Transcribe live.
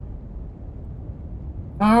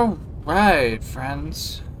All right,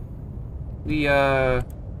 friends. I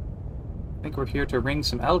think we're here to ring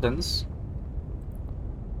some Eldens.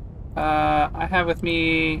 I have with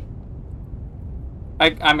me.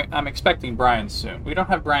 I'm expecting Brian soon. We don't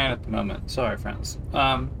have Brian at the moment. Sorry, friends.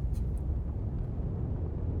 On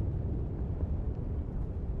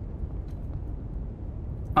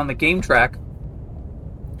the game track,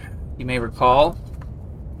 you may recall,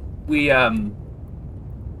 we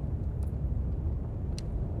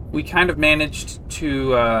kind of managed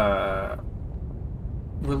to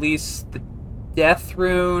release the Death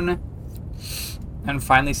Rune and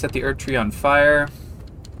finally set the Erdtree on fire.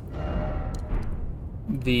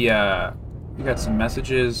 We got some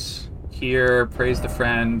messages here. Praise the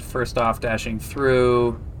friend. First off, dashing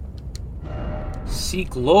through.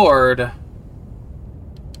 Seek Lord.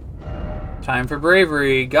 Time for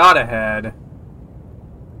bravery. God ahead.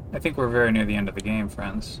 I think we're very near the end of the game,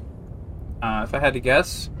 friends. If I had to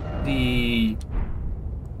guess, the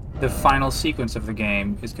final sequence of the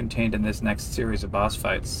game is contained in this next series of boss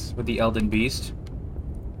fights with the Elden Beast.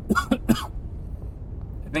 I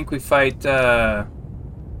think we fight. I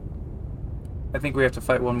think we have to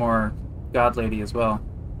fight one more God Lady as well.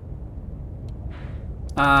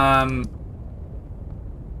 I'm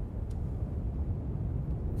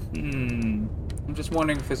just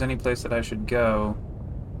wondering if there's any place that I should go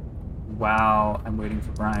while I'm waiting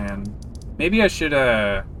for Brian. Maybe I should,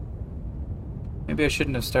 maybe I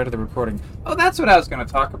shouldn't have started the recording. Oh, that's what I was going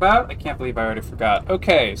to talk about. I can't believe I already forgot.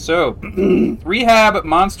 Okay, so, Rehab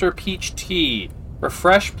Monster Peach Tea.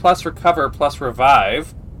 Refresh plus recover plus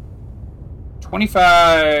revive.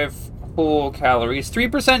 25 whole calories.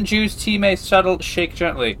 3% juice. Tea may shake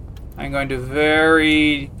gently. I'm going to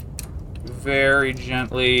very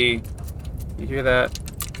gently... You hear that?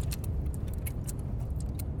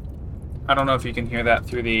 I don't know if you can hear that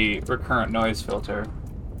through the recurrent noise filter.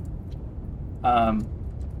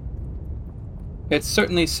 It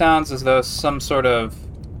certainly sounds as though some sort of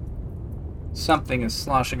something is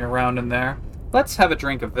sloshing around in there. Let's have a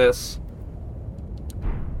drink of this.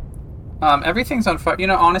 Everything's on fire. You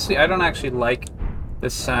know, honestly, I don't actually like the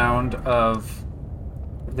sound of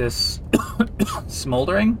this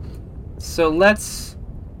smoldering. So let's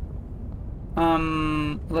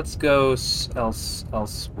go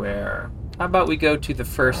elsewhere. How about we go to the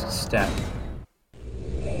first step?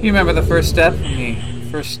 You remember the first step? When we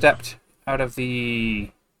first stepped out of the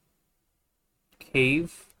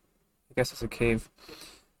cave? I guess it's a cave.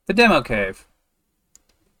 The demo cave.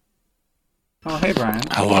 Oh, hey, Brian.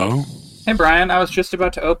 Hello? Hey, Brian. I was just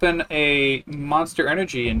about to open a Monster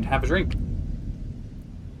Energy and have a drink.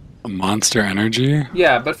 Monster Energy?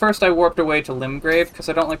 Yeah, but first I warped away to Limgrave because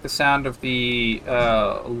I don't like the sound of the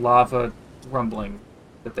lava rumbling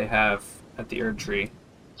that they have at the Erdtree.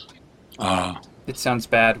 It sounds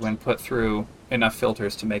bad when put through enough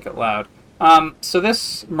filters to make it loud. So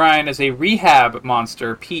this, Ryan, is a Rehab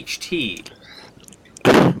Monster Peach Tea.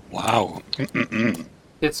 Wow.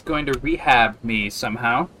 It's going to rehab me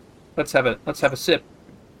somehow. Let's have a sip.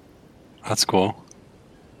 That's cool.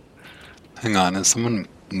 Hang on, is someone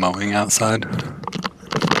mowing outside?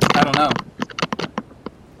 I don't know.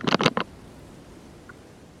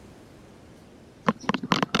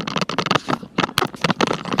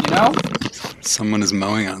 You know? Someone is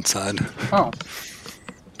mowing outside. Oh.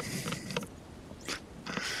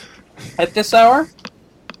 At this hour?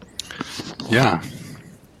 Yeah.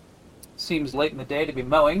 Seems late in the day to be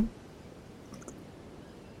mowing.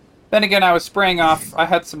 Then again, I was spraying off... I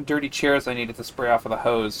had some dirty chairs I needed to spray off with a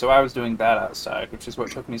hose, so I was doing that outside, which is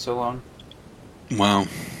what took me so long. Wow.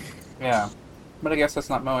 Yeah. But I guess that's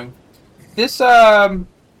not mowing. This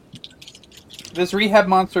Rehab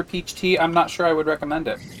Monster Peach Tea, I'm not sure I would recommend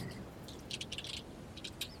it.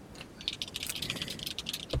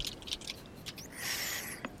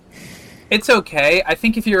 It's okay. I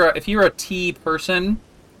think if you're a tea person,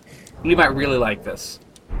 you might really like this.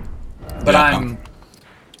 But yeah,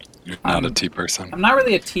 You're not a tea person. I'm not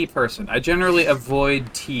really a tea person. I generally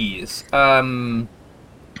avoid teas. You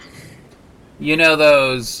know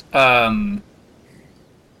those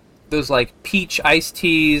like peach iced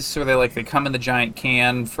teas where they come in the giant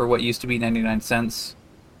can for what used to be 99 cents?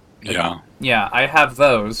 Yeah. Yeah, I have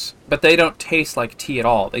those, but they don't taste like tea at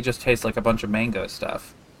all. They just taste like a bunch of mango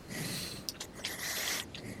stuff.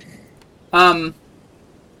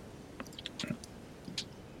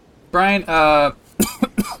 Brian,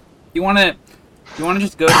 you wanna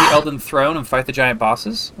just go to the Elden Throne and fight the giant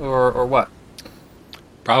bosses, or what?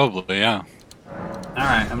 Probably, yeah.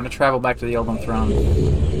 Alright, I'm gonna travel back to the Elden Throne.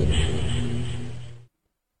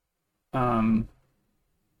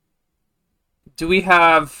 Do we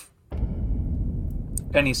have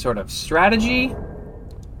any sort of strategy?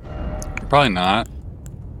 Probably not.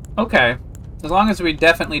 Okay. As long as we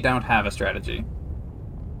definitely don't have a strategy.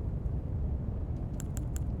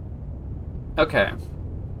 Okay.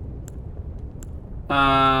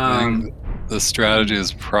 I think the strategy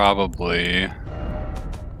is probably...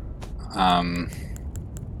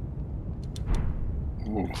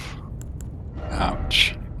 Oof.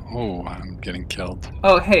 Ouch. Oh, I'm getting killed.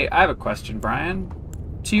 Oh, hey, I have a question, Brian.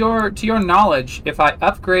 To your knowledge, if I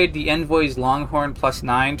upgrade the Envoy's Longhorn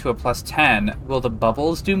 +9 to a +10, will the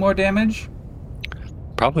bubbles do more damage?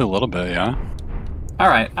 Probably a little bit, yeah. All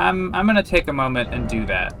right, I'm gonna take a moment and do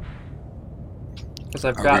that because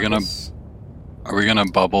I've got this. Are we gonna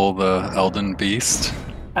bubble the Elden Beast?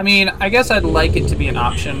 I mean, I guess I'd like it to be an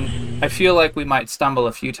option. I feel like we might stumble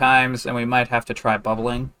a few times, and we might have to try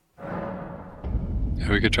bubbling. Yeah,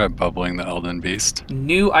 we could try bubbling the Elden Beast.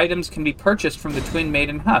 New items can be purchased from the Twin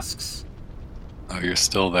Maiden husks. Oh, you're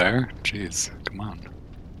still there? Jeez, come on.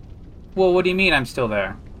 Well, what do you mean I'm still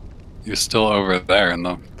there? You're still over there in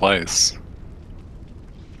the place.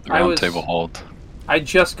 The round table hold. I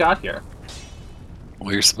just got here.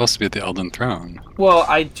 Well, you're supposed to be at the Elden Throne. Well,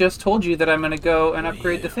 I just told you that I'm gonna go and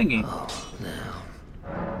upgrade the thingy.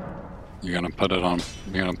 You're gonna put it on,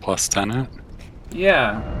 you're gonna +10 it?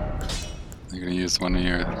 Yeah. You're gonna use one of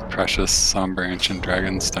your precious Somber Ancient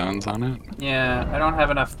Dragon stones on it? Yeah, I don't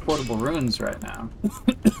have enough portable runes right now.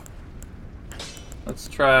 Let's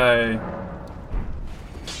try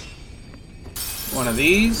one of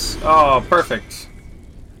these. Oh, perfect.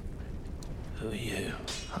 Who are you?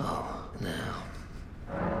 Oh, now.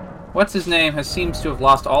 What's his name seems to have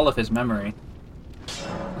lost all of his memory.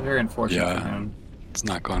 Very unfortunate for him. It's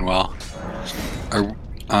not going well.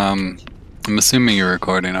 I'm assuming you're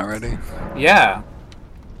recording already. Yeah.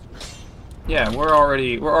 Yeah, we're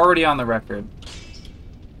already on the record.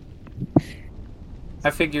 I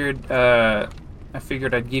figured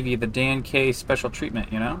I'd give you the Dan K special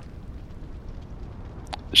treatment, you know?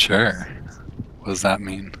 Sure. What does that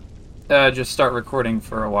mean? Just start recording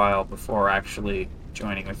for a while before actually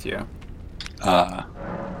joining with you.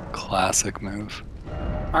 Classic move.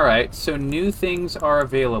 Alright, so new things are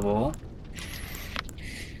available.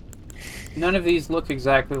 None of these look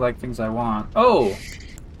exactly like things I want. Oh!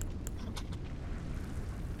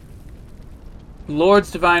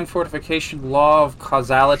 Lord's Divine Fortification, Law of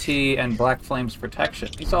Causality, and Black Flame's Protection.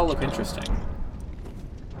 These all look interesting.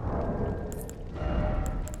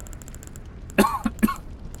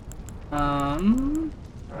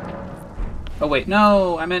 Oh wait,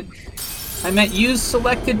 no, I meant use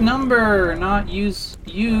selected number, not use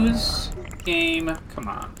game. Come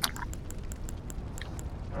on.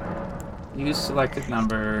 Use selected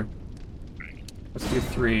number. Let's do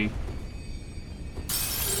 3.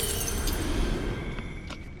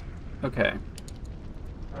 Okay.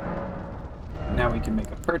 Now we can make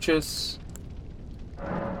a purchase.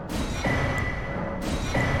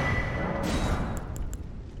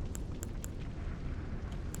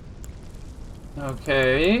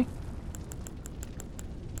 Okay.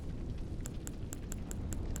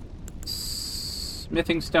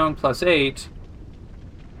 Smithing stone +8.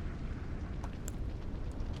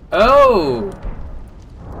 Oh!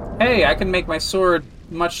 Hey, I can make my sword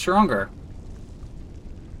much stronger.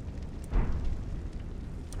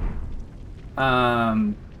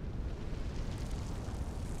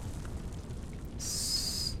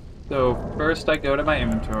 So first I go to my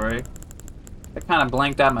inventory. I kind of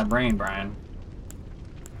blanked out my brain, Brian.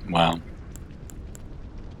 Wow.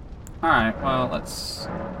 Alright, well, let's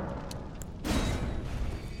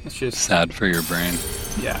just... Sad for your brain.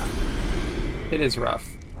 Yeah. It is rough.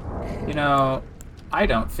 You know, I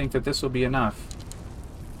don't think that this will be enough.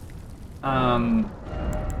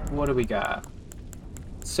 What do we got?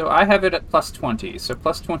 So I have it at +20. So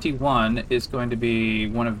 +21 is going to be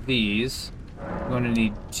one of these. I'm going to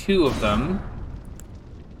need 2 of them.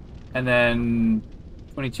 And then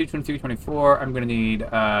 22, 23, 24, I'm going to need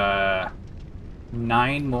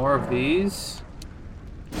 9 more of these.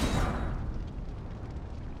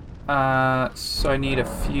 So I need a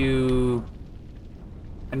few...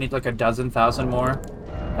 I need like 12,000 more.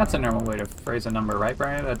 That's a normal way to phrase a number, right,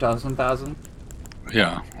 Brian? 12,000?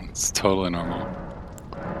 Yeah, it's totally normal.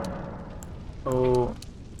 Oh,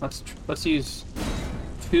 let's use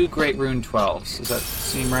 2 Great Rune 12s. Does that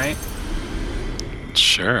seem right?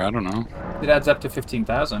 Sure, I don't know. It adds up to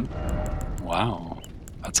 15,000. Wow,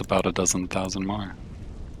 that's about 12,000 more.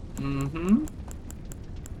 Mm-hmm.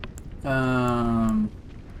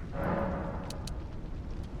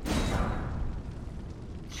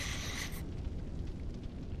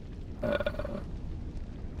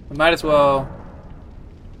 We might as well...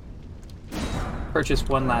 purchase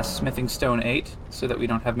one last Smithing Stone 8 so that we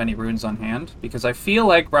don't have many runes on hand. Because I feel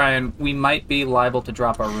like, Brian, we might be liable to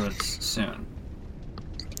drop our runes soon.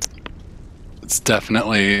 It's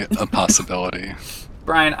definitely a possibility.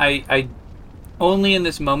 Brian, I only in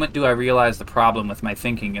this moment do I realize the problem with my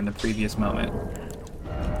thinking in the previous moment.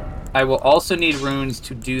 I will also need runes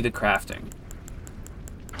to do the crafting.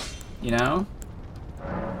 You know?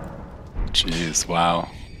 Jeez, wow.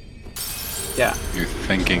 Yeah. Your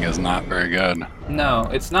thinking is not very good. No,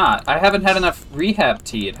 it's not. I haven't had enough rehab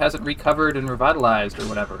tea. It hasn't recovered and revitalized or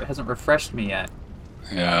whatever. It hasn't refreshed me yet.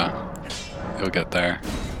 Yeah. You'll get there.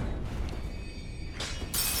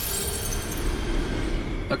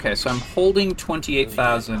 Okay, so I'm holding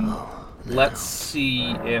 28,000. Let's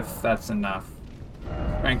see if that's enough.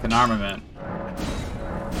 Strength and armament.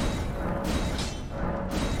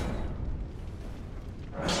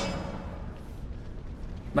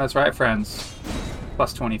 That's right, friends.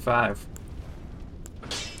 Plus 25.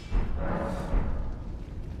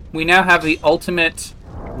 We now have the ultimate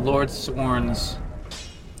Lord Sworn's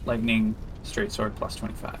Lightning Straight Sword plus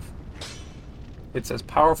 25. It's as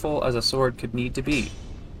powerful as a sword could need to be.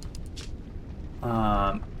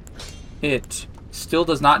 It still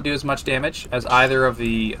does not do as much damage as either of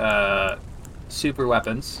the super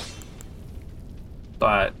weapons,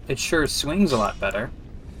 but it sure swings a lot better.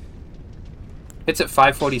 It's at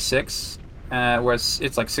 546, whereas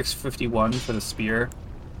it's like 651 for the spear,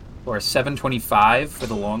 or 725 for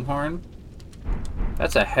the longhorn.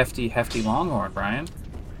 That's a hefty, hefty longhorn, Brian.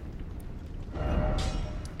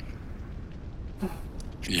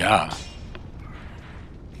 Yeah.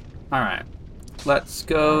 Alright. Let's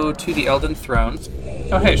go to the Elden Throne.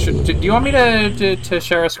 Oh, hey, do you want me to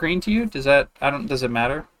share a screen to you? Does it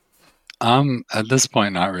matter? At this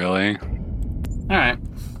point, not really. Alright.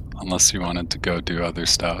 Unless you wanted to go do other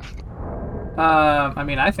stuff. I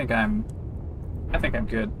mean, I think I'm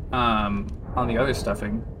good. On the other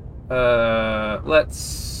stuffing.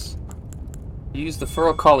 Let's use the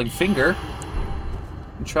Furrow Calling Finger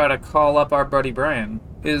and try to call up our buddy Brian.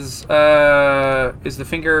 Is the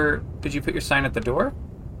finger... Did you put your sign at the door?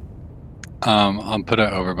 I'll put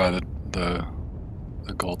it over by the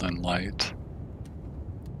golden light.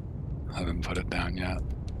 I haven't put it down yet.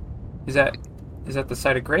 Is that the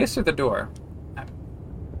site of grace or the door?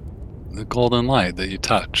 The golden light that you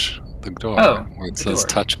touch. The door. Where it says door.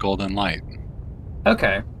 touch golden light.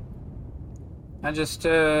 Okay. I just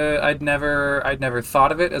I'd never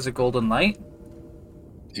thought of it as a golden light.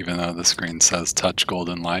 Even though the screen says touch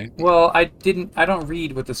golden light. Well, I don't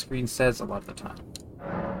read what the screen says a lot of the time.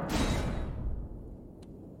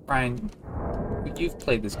 Brian, you've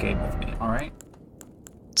played this game with me, alright?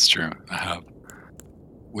 It's true, I have.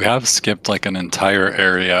 We have skipped like an entire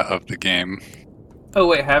area of the game. Oh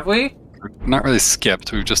wait, have we? Not really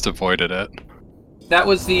skipped, we've just avoided it. That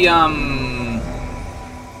was the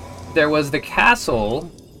there was the castle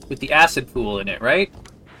with the acid pool in it, right?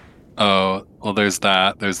 Oh, well there's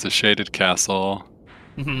that. There's the shaded castle.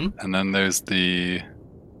 Mm-hmm. And then there's the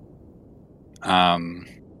Halig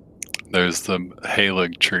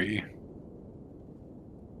tree.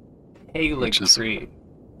 Halig tree.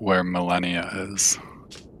 Where Millennia is.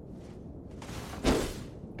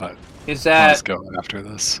 But is that... let's go after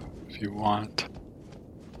this if you want.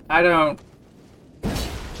 I don't...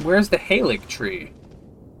 Where's the Halig tree?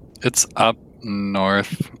 It's up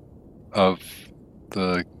north of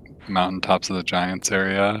the mountaintops of the Giants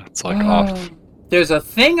area. It's like off. There's a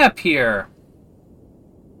thing up here.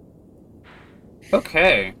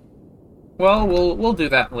 Okay. Well, we'll do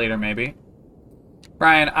that later, maybe.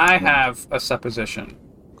 Brian, I have a supposition.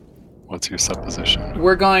 What's your supposition?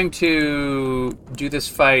 We're going to do this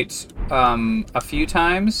fight a few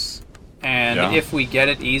times, and if we get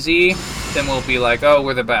it easy, then we'll be like, oh,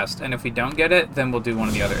 we're the best. And if we don't get it, then we'll do one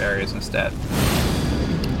of the other areas instead.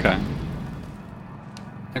 Okay.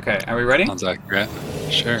 Okay, are we ready? Sounds accurate.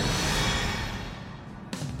 Sure.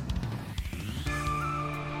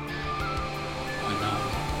 Why not?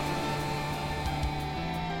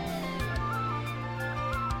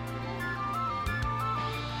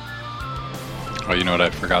 Oh, you know what I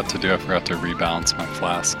forgot to do? I forgot to rebalance my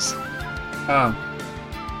flasks. Oh.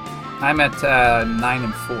 I'm at 9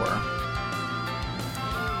 and 4. I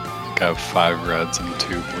think I have 5 reds and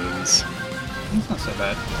 2 blues. That's not so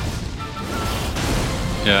bad.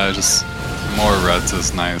 Yeah, just more reds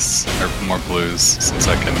is nice, or more blues, since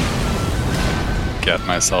I can get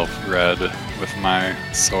myself red with my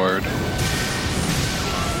sword.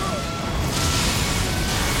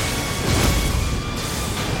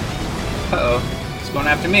 Uh-oh. It's going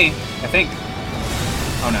after me, I think.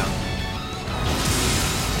 Oh no.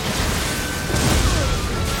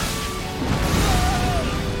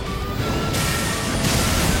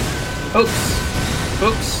 Oops.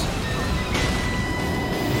 Oops.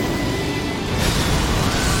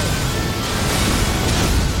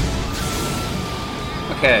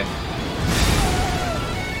 Okay.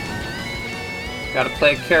 Gotta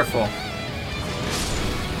play it careful.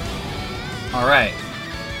 Alright.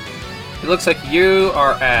 It looks like you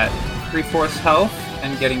are at 3/4 health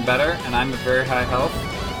and getting better, and I'm at very high health.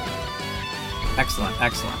 Excellent,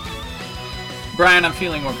 excellent. Brian, I'm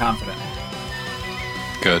feeling more confident.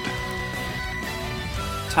 Good.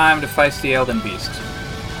 Time to fight the Elden Beast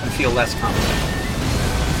and feel less confident.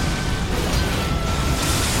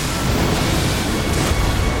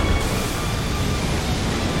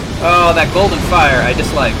 Oh, that golden fire, I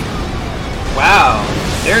dislike. Wow,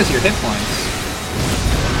 there's your hit points.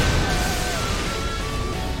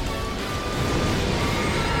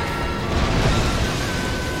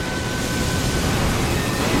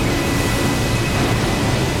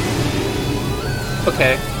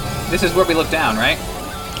 Okay, this is where we look down, right?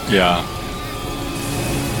 Yeah.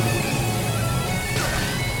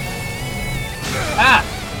 Ah!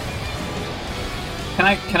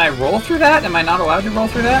 Can I roll through that? Am I not allowed to roll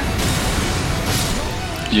through that?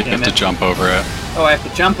 You have to jump over it. Oh, I have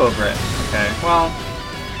to jump over it. Okay, well,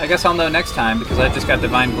 I guess I'll know next time because I just got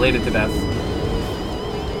Divine Bladed to death.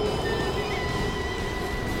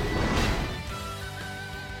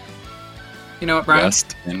 You know what, Brian?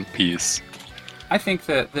 Rest in peace. I think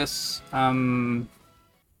that this,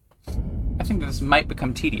 might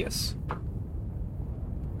become tedious.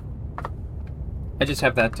 I just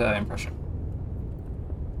have that impression.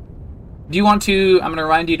 Do you want to... I'm going to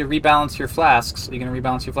remind you to rebalance your flasks. Are you going to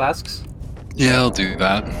rebalance your flasks? Yeah, I'll do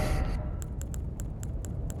that.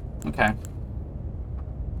 Okay.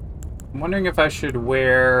 I'm wondering if I should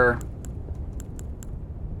wear...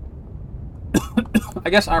 I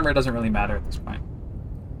guess armor doesn't really matter at this point.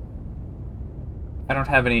 I don't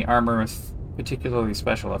have any armor with particularly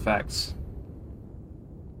special effects.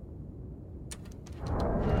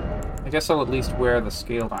 I guess I'll at least wear the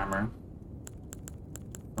scaled armor.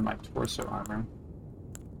 For my torso armor.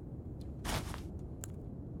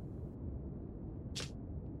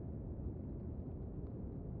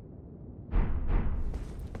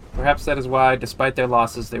 Perhaps that is why, despite their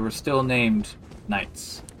losses, they were still named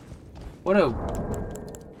knights. What a...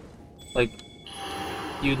 Like...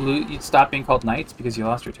 You'd stop being called knights because you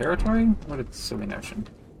lost your territory? What a silly notion.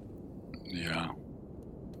 Yeah.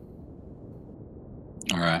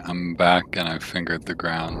 Alright, I'm back and I fingered the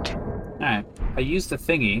ground. Alright, I used the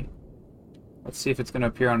thingy. Let's see if it's going to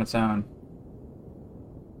appear on its own.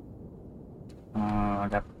 I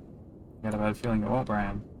got a bad feeling it won't,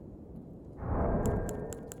 Brian.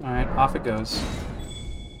 Alright, off it goes.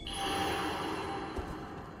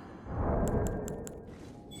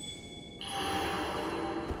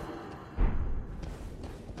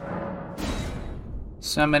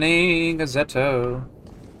 Summoning a Zetto.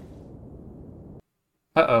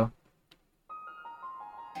 Uh-oh.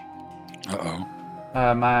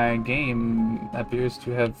 Uh-oh. My game appears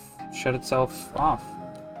to have shut itself off.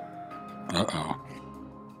 Uh-oh.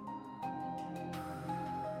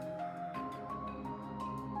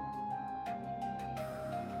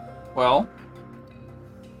 Well,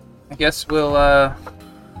 I guess we'll,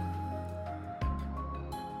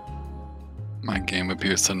 My game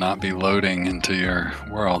appears to not be loading into your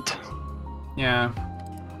world. Yeah.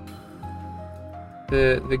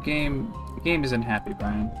 The game isn't happy,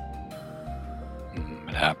 Brian.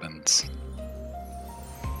 It happens.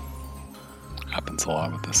 Happens a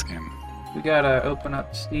lot with this game. We gotta open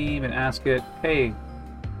up Steam and ask it, hey,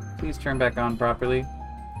 please turn back on properly.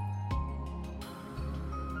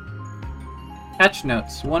 Patch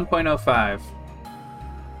notes 1.05.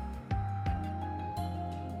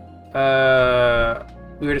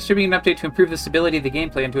 We are distributing an update to improve the stability of the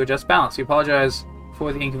gameplay and to adjust balance. We apologize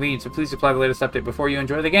for the inconvenience, so please apply the latest update before you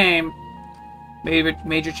enjoy the game.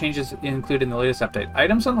 Major changes included in the latest update.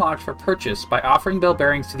 Items unlocked for purchase by offering bell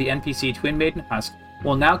bearings to the NPC Twin Maiden Husk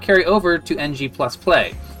will now carry over to NG Plus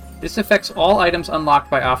Play. This affects all items unlocked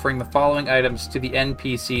by offering the following items to the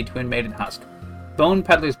NPC Twin Maiden Husk. Bone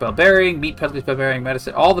Peddler's Bell Bearing, Meat Peddler's Bell Bearing,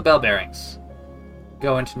 Medicine, all the bell bearings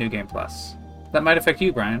go into New Game Plus. That might affect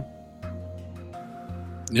you, Brian.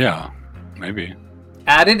 Yeah, maybe.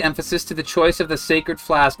 Added emphasis to the choice of the Sacred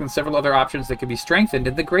Flask and several other options that can be strengthened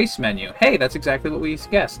in the Grace menu. Hey, that's exactly what we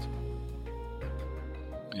guessed.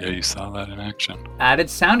 Yeah, you saw that in action. Added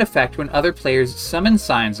sound effect when other players' summon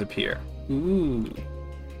signs appear. Ooh.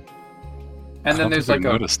 And then there's like a...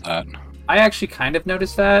 noticed that. I actually kind of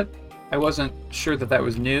noticed that. I wasn't sure that that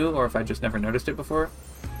was new or if I just never noticed it before.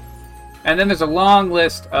 And then there's a long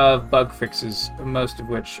list of bug fixes, most of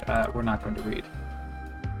which we're not going to read.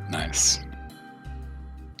 Nice.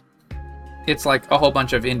 It's like a whole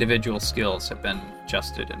bunch of individual skills have been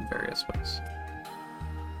adjusted in various ways.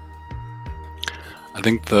 I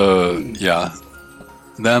think them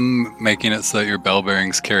making it so that your bell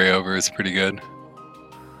bearings carry over is pretty good.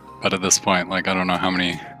 But at this point, like, I don't know how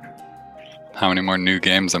many more new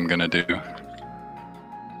games I'm gonna do.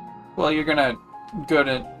 Well, you're gonna go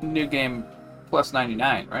to new game plus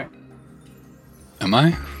 99, right? Am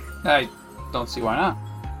I? I don't see why not.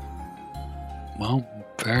 Well,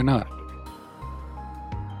 fair enough.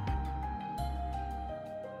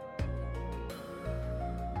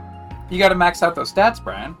 You gotta max out those stats,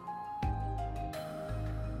 Brian.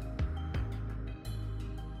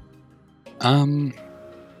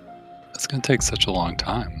 It's gonna take such a long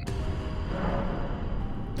time.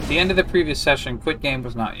 At the end of the previous session, quit game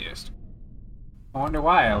was not used. I wonder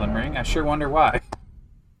why, Elden Ring. I sure wonder why.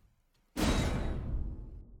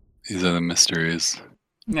 These are the mysteries.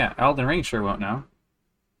 Yeah, Elden Ring sure won't know.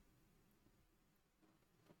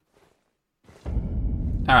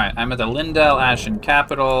 Alright, I'm at the Lindell Ashen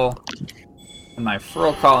Capital, and my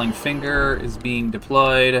furl-calling finger is being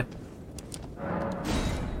deployed,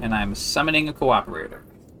 and I'm summoning a cooperator.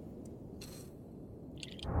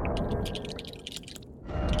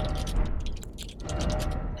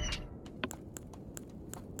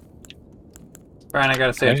 Brian, I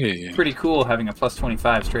gotta say, it's pretty cool having a plus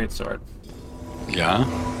 25 straight sword. Yeah?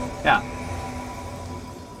 Yeah.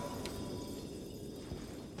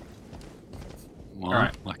 Well,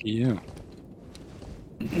 Alright. Lucky you.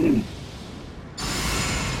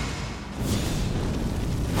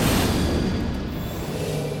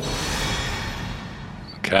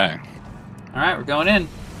 Okay. Alright, we're going in.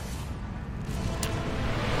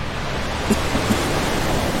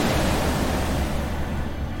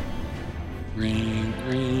 Ring,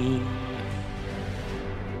 ring.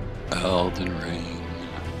 Elden Ring.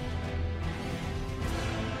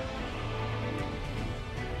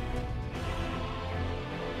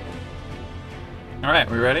 Alright,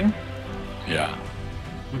 we ready? Yeah.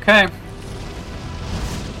 Okay.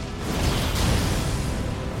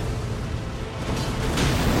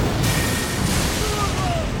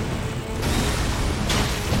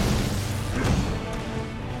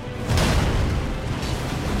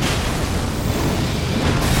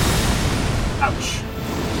 Ouch.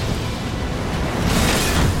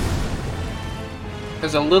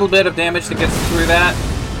 There's a little bit of damage that gets through that.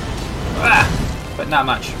 Ah, but not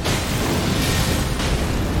much.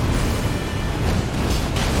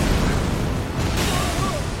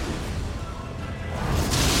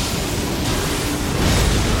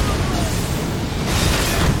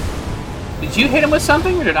 Did you hit him with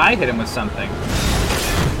something, or did I hit him with something?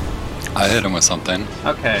 I hit him with something.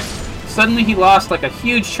 Okay. Suddenly he lost like a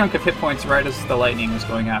huge chunk of hit points right as the lightning was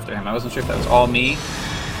going after him. I wasn't sure if that was all me,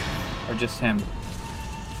 or just him.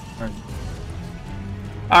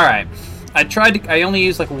 Alright. I only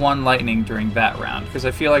used like one lightning during that round, because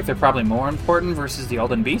I feel like they're probably more important versus the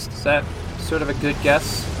Elden Beast. Is that sort of a good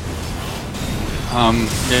guess?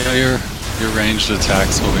 Yeah, your ranged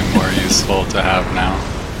attacks will be more useful to have now.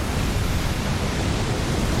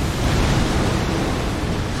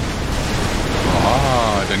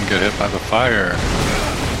 Oh, I didn't get hit by the fire.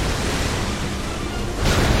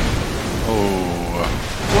 Oh.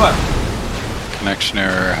 What? Connection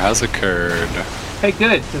error has occurred. Hey,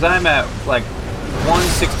 good, because I'm at like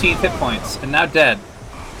 1/16 hit points, and now dead.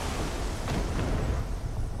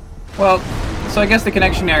 Well, so I guess the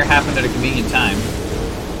connection error happened at a convenient time.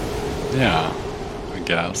 Yeah, I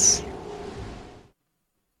guess.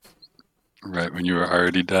 Right when you were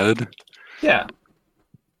already dead? Yeah.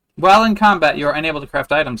 While in combat, you are unable to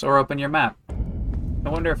craft items or open your map. I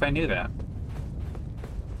wonder if I knew that.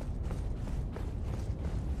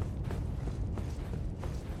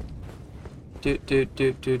 Do.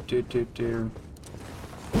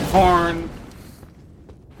 Horn.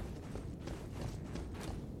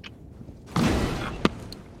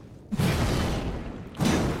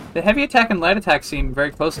 The heavy attack and light attack seem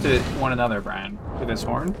very close to one another, Brian, with this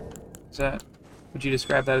horn. Would you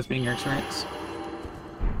describe that as being your experience?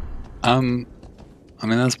 I mean,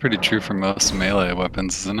 that's pretty true for most melee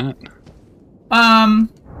weapons, isn't it?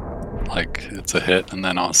 Like, it's a hit and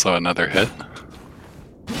then also another hit.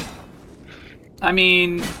 I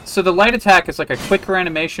mean, so the light attack is like a quicker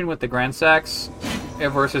animation with the Grand Sax,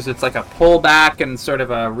 versus it's like a pull back and sort of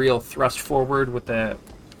a real thrust forward with the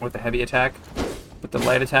heavy attack. But the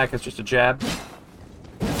light attack is just a jab.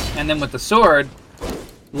 And then with the sword,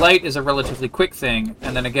 light is a relatively quick thing,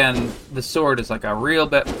 and then again, the sword is like a real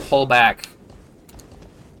bit pull back.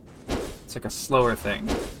 It's like a slower thing.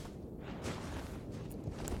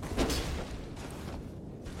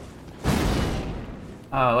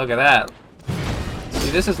 Oh, look at that.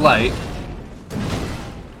 See, this is light.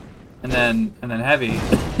 And then heavy.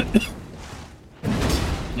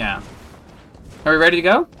 Yeah. Are we ready to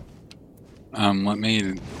go? Let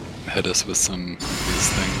me hit us with some of these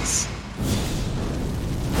things.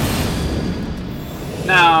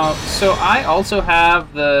 Now, so I also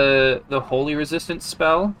have the holy resistance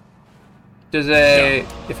spell. Does it,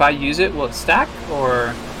 if I use it, will it stack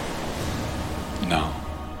or? No.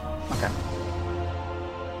 Okay.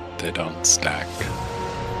 They don't stack.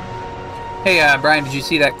 Hey, Brian, did you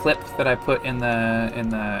see that clip that I put in the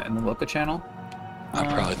Loka channel? I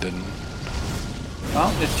probably didn't.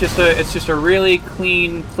 Well, it's just a really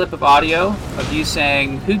clean clip of audio of you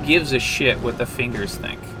saying, "Who gives a shit what the fingers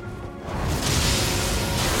think?"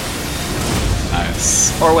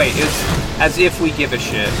 Nice. Or wait, it's as if we give a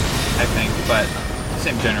shit, I think, but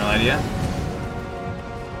same general idea.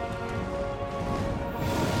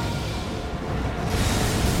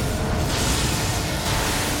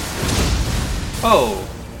 Oh,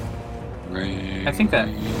 I think that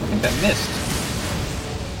missed.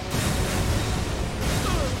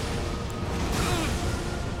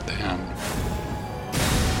 Damn.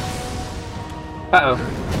 Uh-oh.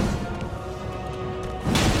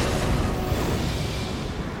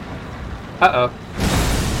 Uh-oh.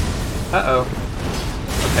 Uh-oh.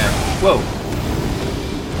 Okay. Whoa.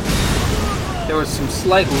 There was some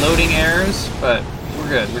slight loading errors, but we're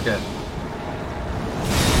good, we're good.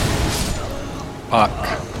 Fuck.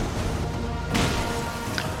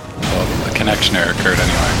 Well, a connection error occurred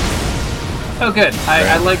anyway. Oh, good.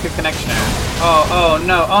 I like the connection error. Oh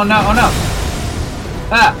no, oh no, oh no!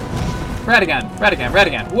 Ah! Ratigan, Ratigan,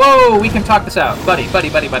 Ratigan. Whoa, we can talk this out. Buddy.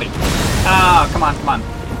 Ah, come on.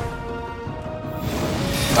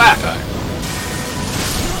 Ah!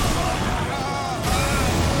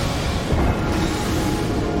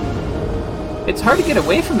 It's hard to get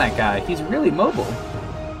away from that guy. He's really mobile.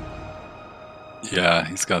 Yeah,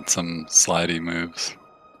 he's got some slidey moves.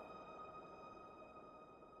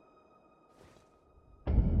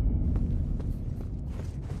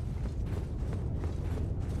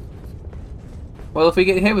 Well, if we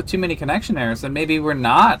get hit with too many connection errors, then maybe we're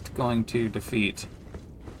not going to defeat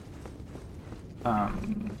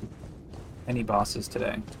any bosses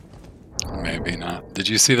today. Maybe not. Did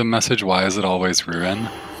you see the message, why is it always ruin?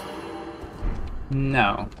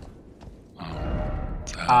 No. Oh,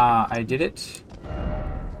 sad. I did it.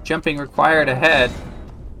 Jumping required ahead.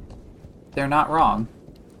 They're not wrong.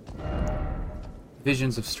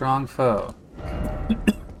 Visions of strong foe.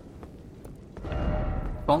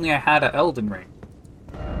 If only I had an Elden Ring.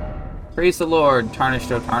 Praise the Lord,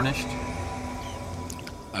 tarnished, oh tarnished.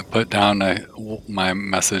 I put down my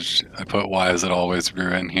message. I put, why is it always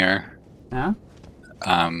ruin here? Yeah?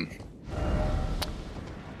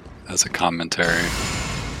 As a commentary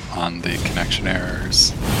on the connection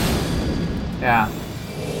errors. Yeah.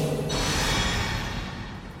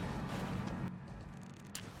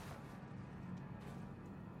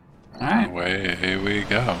 Alright. Away we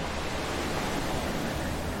go.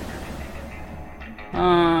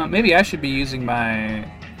 Maybe I should be using my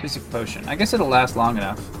physic potion. I guess it'll last long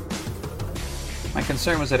enough. My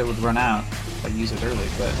concern was that it would run out if I use it early,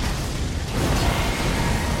 but...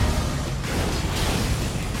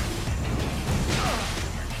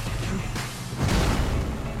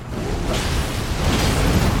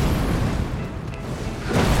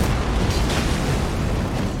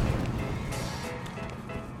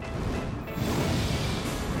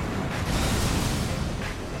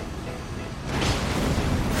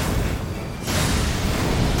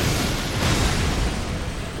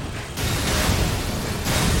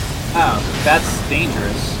 Oh, that's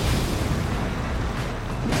dangerous.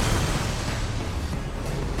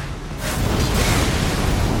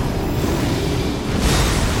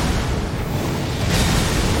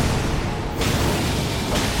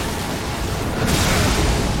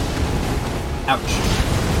 Ouch.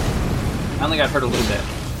 I only got hurt a little bit.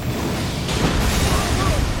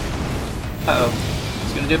 Uh-oh.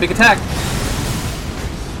 He's gonna do a big attack.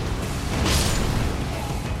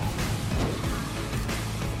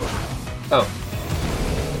 Oh.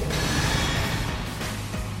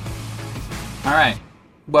 Alright.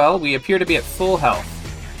 Well, we appear to be at full health.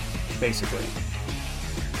 Basically.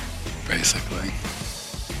 Basically.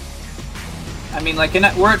 I mean, like,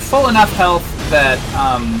 we're at full enough health that,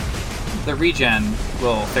 the regen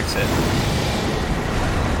will fix it.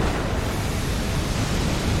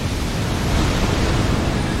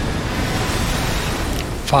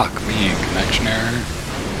 Fuck me, connection error.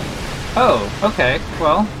 Oh, okay.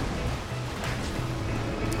 Well,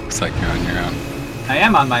 Looks like you're on your own. I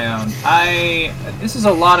am on my own. This is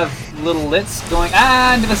a lot of little lits going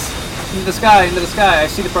into the sky, into the sky. I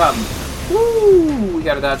see the problem. Woo! We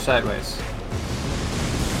gotta dodge sideways.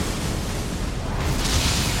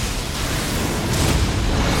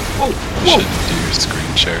 Whoa! Whoa! Should do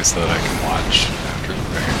screen share so that I can watch after the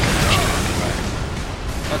very connection anyway.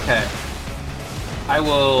 Okay. I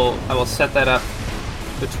will set that up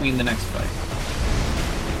between the next fight.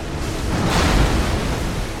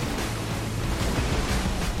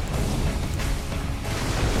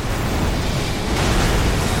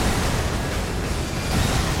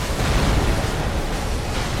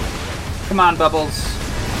 Come on, Bubbles.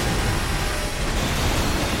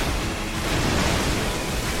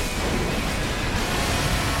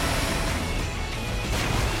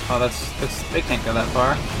 Oh, that's they can't go that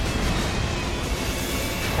far.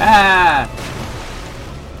 Ah!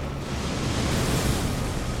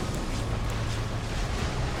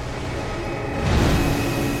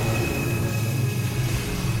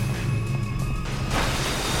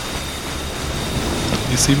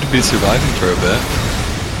 You seem to be surviving for a bit.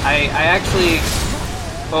 I actually...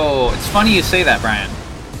 Oh, it's funny you say that, Brian.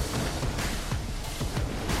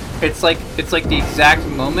 It's like the exact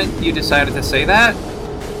moment you decided to say that,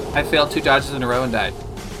 I failed 2 dodges in a row and died.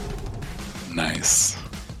 Nice.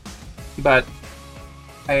 But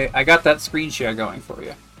I got that screen share going for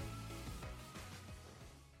you.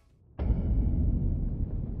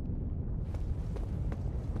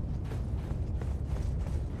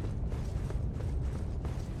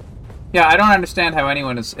 Yeah, I don't understand how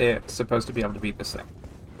anyone is supposed to be able to beat this thing.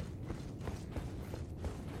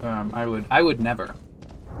 I would never.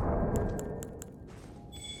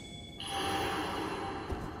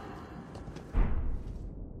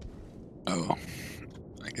 Oh,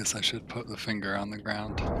 I guess I should put the finger on the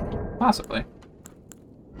ground. Possibly.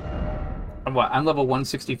 I'm what? I'm level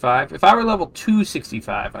 165. If I were level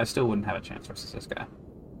 265, I still wouldn't have a chance versus this guy.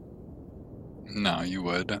 No, you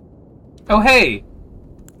would. Oh, hey!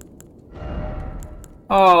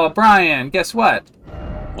 Oh, Brian, guess what?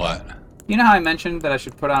 What? You know how I mentioned that I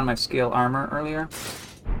should put on my scale armor earlier?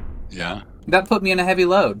 Yeah? That put me in a heavy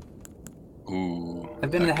load. Ooh.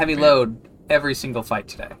 I've been in a heavy load every single fight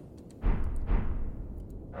today.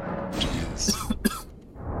 Jeez.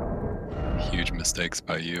 Huge mistakes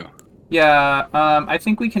by you. Yeah, I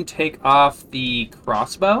think we can take off the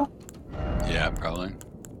crossbow. Yeah, probably.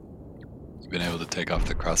 You've been able to take off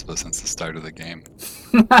the crossbow since the start of the game.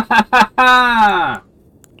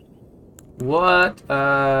 What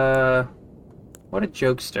a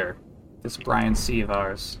jokester. This Brian C of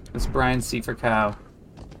ours. This Brian C for cow.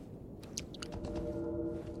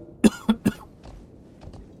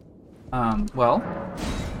 Well,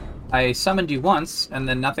 I summoned you once, and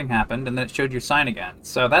then nothing happened, and then it showed your sign again.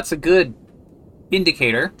 So that's a good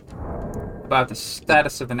indicator about the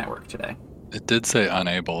status of the network today. It did say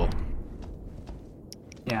unable.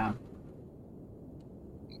 Yeah.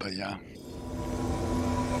 But yeah.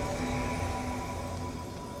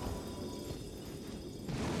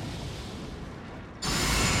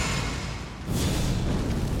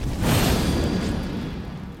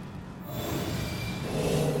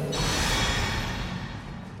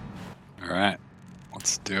 Alright,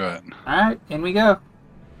 let's do it. Alright, in we go.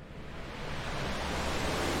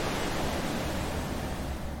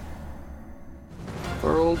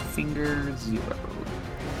 World Finger 0.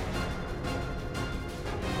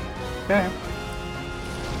 Okay.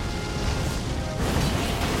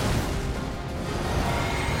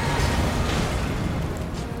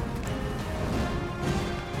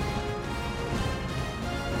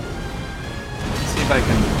 Let's see if I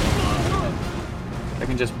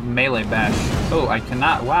can just melee bash. Oh, I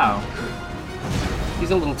cannot. Wow.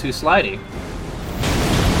 He's a little too slidey.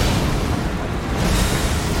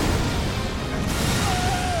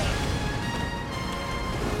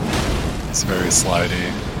 It's very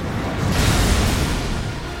slidey.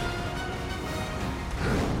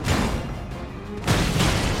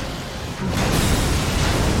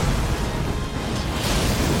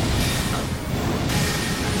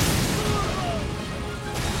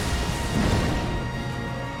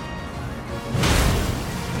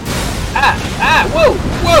 Whoa!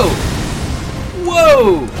 Whoa!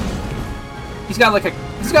 Whoa! He's got like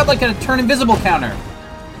a turn invisible counter.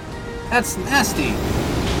 That's nasty.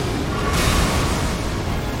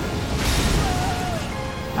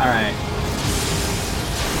 Alright.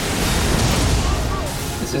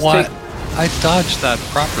 This is what? I dodged that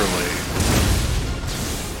properly.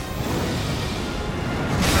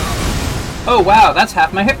 Oh wow, that's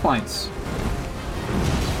half my hit points.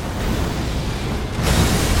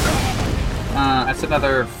 That's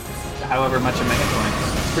another however much of my hit points.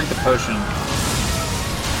 Let's drink the potion.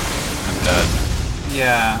 I'm dead.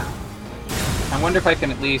 Yeah. I wonder if I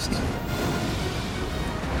can at least...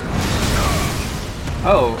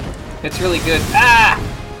 Oh, it's really good. Ah!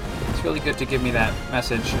 It's really good to give me that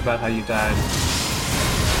message about how you died.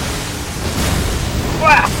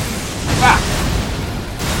 Wah! Ah!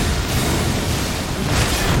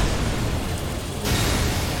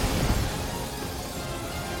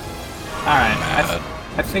 Alright,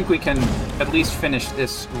 I think we can at least finish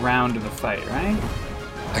this round of the fight, right?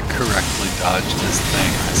 I correctly dodged this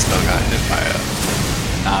thing. I still got hit by it.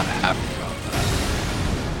 Not happy about that.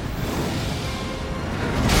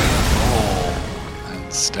 Oh,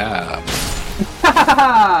 and stab.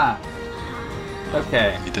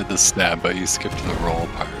 Okay. You did the stab, but you skipped the roll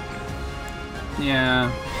part.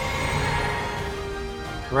 Yeah.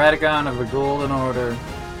 Radagon of the Golden Order.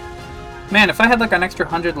 Man, if I had like an extra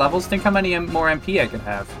 100 levels, think how many more MP I could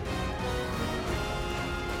have.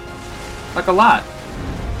 Like a lot.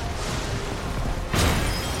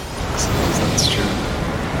 I suppose that's true.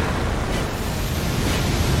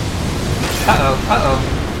 Uh-oh, uh-oh.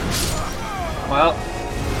 Well,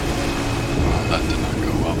 That did not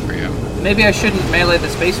go well for you. maybe I shouldn't melee the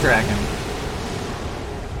Space Dragon.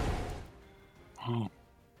 Oh.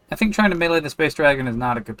 I think trying to melee the Space Dragon is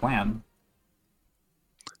not a good plan.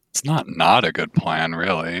 It's not a good plan,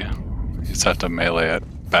 really. You just have to melee it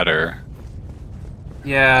better.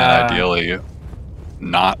 Yeah. And ideally,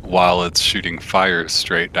 not while it's shooting fire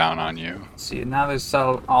straight down on you. See, now there's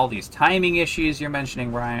all these timing issues you're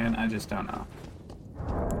mentioning, Ryan. I just don't know.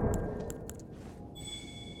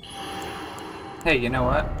 Hey, you know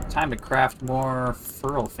what? Time to craft more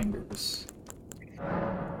furl fingers.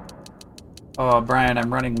 Oh, Brian,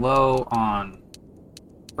 I'm running low on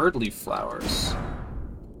Erdleaf flowers.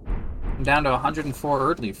 I'm down to 104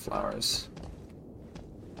 Erdleaf flowers.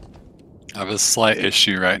 I have a slight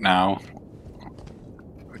issue right now,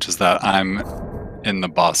 which is that I'm in the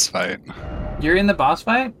boss fight. You're in the boss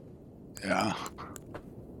fight? Yeah.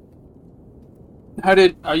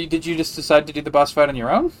 Did you just decide to do the boss fight on your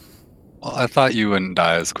own? Well, I thought you wouldn't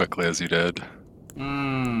die as quickly as you did.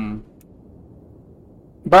 Brian,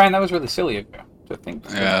 that was really silly of you to think.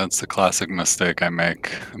 Yeah, it's a classic mistake I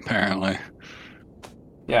make, apparently.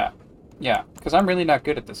 Yeah, because I'm really not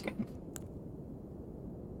good at this game.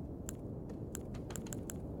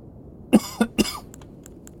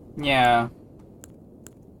 Yeah.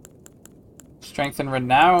 Strengthen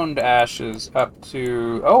Renowned Ashes up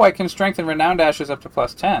to... Oh, I can strengthen Renowned Ashes up to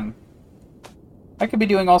 +10. I could be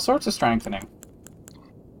doing all sorts of strengthening.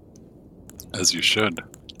 As you should.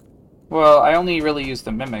 Well, I only really use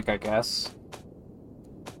the Mimic, I guess.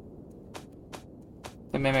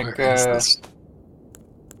 The Mimic, Where is this?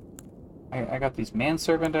 I got these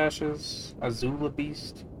Manservant Ashes, Azula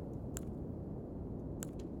Beast.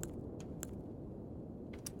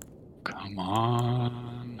 Come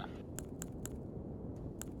on.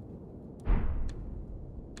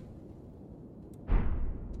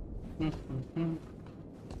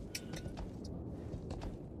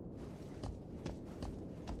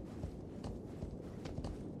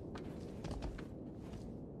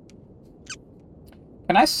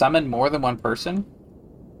 Can I summon more than one person?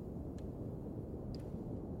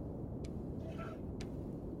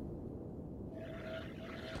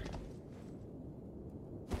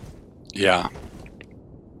 Yeah.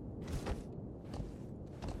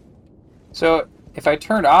 So, if I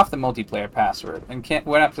turned off the multiplayer password and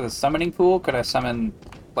went up to the summoning pool, could I summon,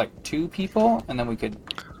 like, 2 people, and then we could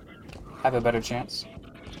have a better chance?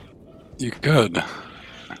 You could.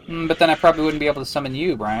 But then I probably wouldn't be able to summon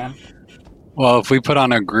you, Brian. Well, if we put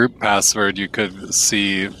on a group password, you could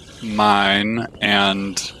see mine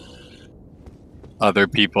and other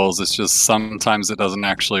people's. It's just sometimes it doesn't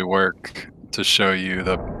actually work to show you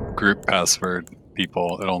the group password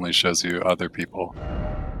people. It only shows you other people.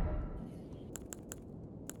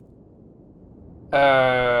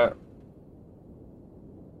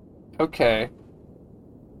 Okay.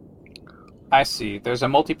 I see. There's a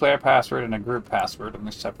multiplayer password and a group password, and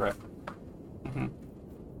they're separate. Mm-hmm.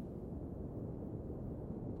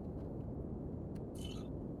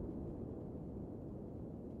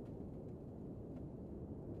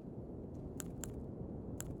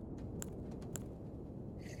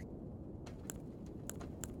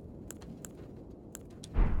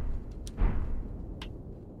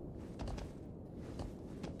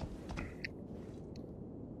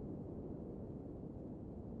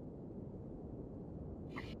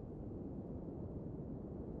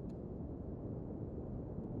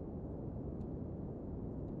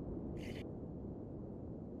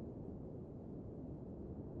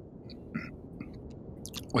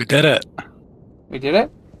 We did it. We did it?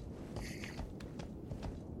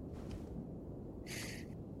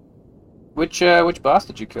 Which boss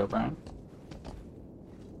did you kill, Brian?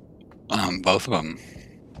 Both of them.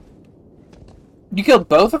 You killed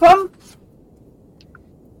both of them?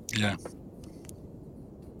 Yeah.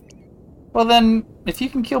 Well then, if you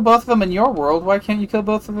can kill both of them in your world, why can't you kill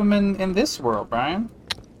both of them in this world, Brian?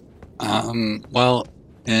 Well,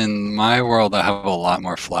 in my world, I have a lot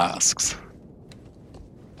more flasks.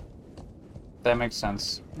 That makes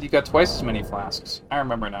sense. You got twice as many flasks. I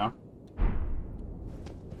remember now.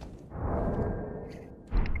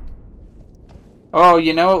 Oh,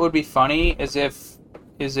 you know what would be funny is if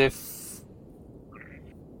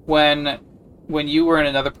when you were in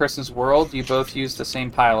another person's world, you both used the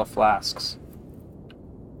same pile of flasks.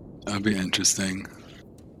 That'd be interesting.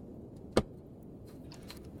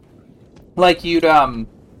 Like you'd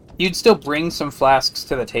still bring some flasks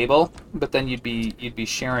to the table, but then you'd be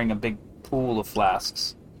sharing a big pool of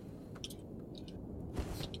flasks.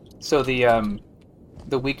 So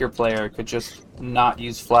the weaker player could just not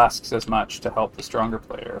use flasks as much to help the stronger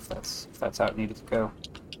player if that's how it needed to go.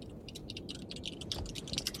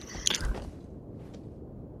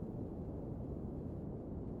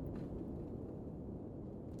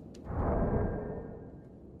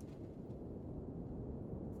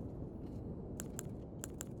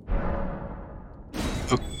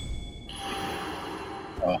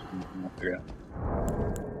 Oh, I forgot.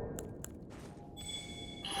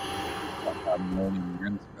 I got 1,000,000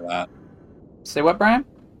 runes for that. Say what, Brian?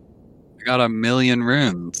 I got 1,000,000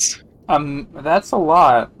 runes. That's a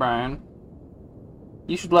lot, Brian.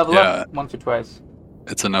 You should level up once or twice.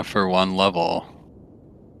 It's enough for one level.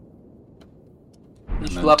 You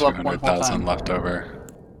should level up one whole 200,000 time. left over.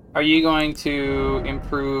 Are you going to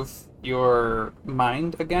improve your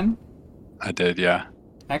mind again? I did, yeah.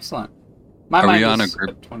 Excellent. My Are mind we on is a group?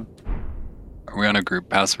 at 20. Are we on a group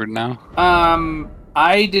password now?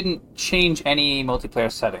 I didn't change any multiplayer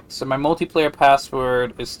settings. So my multiplayer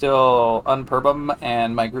password is still Unperbum,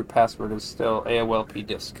 and my group password is still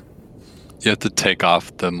AOLPDisc. You have to take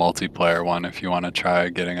off the multiplayer one if you want to try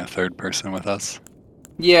getting a third person with us.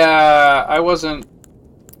 Yeah, I wasn't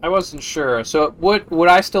sure. So would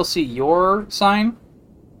I still see your sign?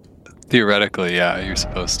 Theoretically, yeah, you're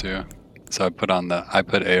supposed to. So I put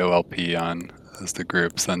AOLP on as the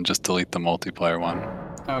groups, then just delete the multiplayer one.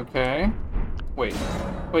 Okay. Wait,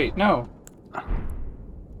 no.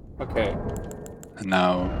 Okay. And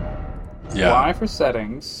now, yeah. Y for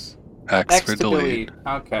settings. X for delete.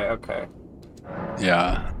 Okay.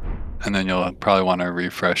 Yeah. And then you'll probably want to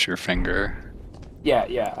refresh your finger.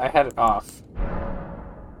 Yeah, I had it off.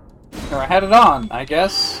 Or I had it on, I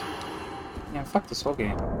guess. Yeah, fuck this whole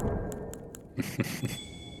game.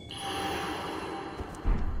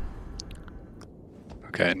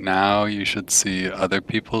 Okay, now you should see other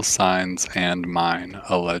people's signs and mine,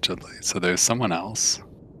 allegedly. So there's someone else.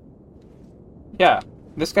 Yeah,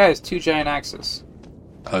 this guy has 2 giant axes.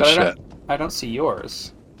 Oh, but shit. I don't see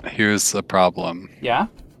yours. Here's the problem. Yeah?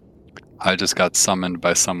 I just got summoned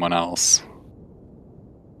by someone else.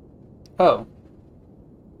 Oh.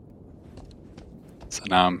 So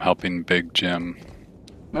now I'm helping Big Jim.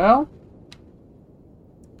 Well,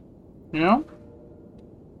 you know,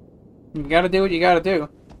 you gotta do what you gotta do.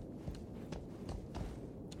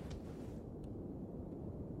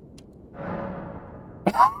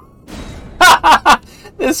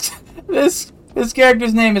 This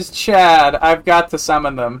character's name is Chad. I've got to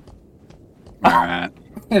summon them. Alright.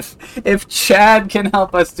 If Chad can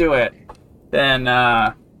help us do it, then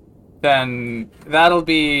that'll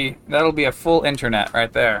be a full internet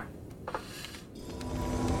right there.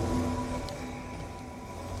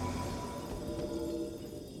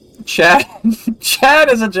 Chad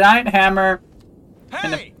is a giant hammer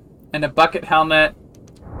and a bucket helmet.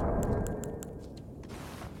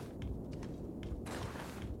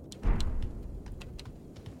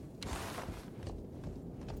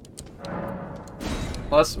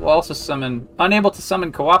 We'll also summon unable to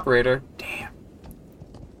summon cooperator. Damn.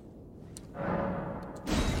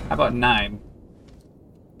 How about 9?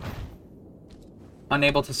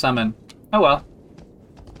 Unable to summon. Oh well.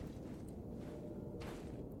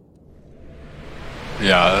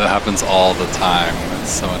 Yeah, that happens all the time. It's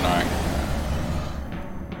so annoying.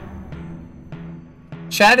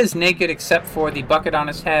 Chad is naked except for the bucket on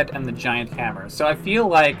his head and the giant hammer. So I feel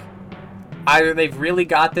like either they've really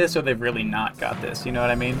got this or they've really not got this. You know what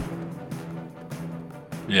I mean?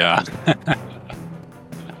 Yeah.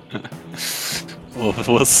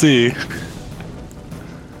 We'll see.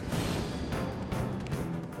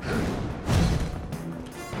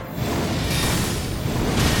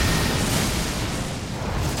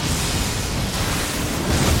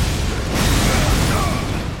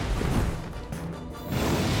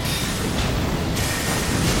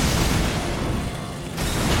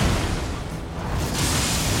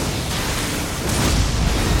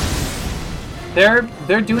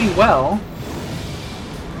 they're doing well.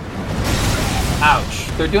 Ouch.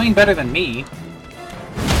 They're doing better than me.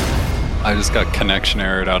 I just got connection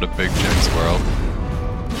errored out of Big Jim's world.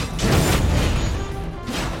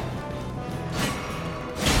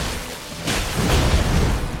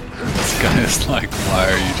 This guy is like,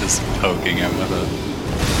 why are you just poking him with it?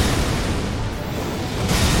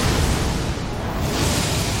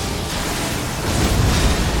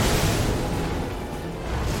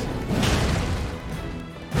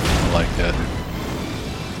 I like it.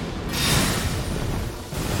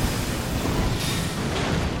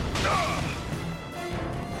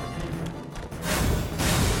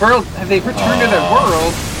 World, have they returned to their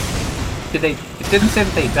world? Did they? It didn't say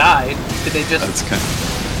that they died. Did they just? That's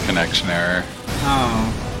connection error.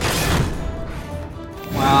 Oh.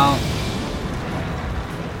 Well.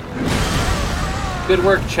 Good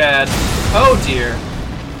work, Chad. Oh dear.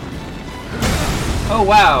 Oh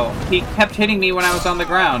wow. He kept hitting me when I was on the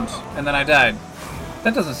ground, and then I died.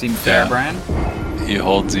 That doesn't seem fair, Yeah. Brian. He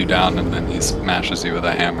holds you down and then he smashes you with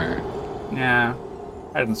a hammer. Yeah.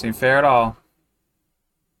 That doesn't seem fair at all.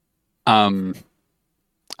 I'm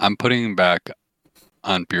putting back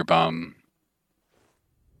Ump Your Bum.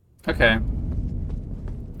 Okay.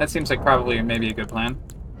 That seems like probably maybe a good plan.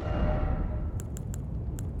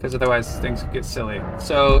 Because otherwise things get silly.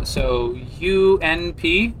 So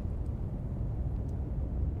UNP?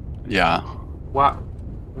 Yeah.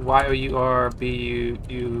 Y-O-U-R-B-U...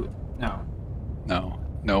 No.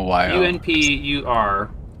 No Y-O. UNPURBUM?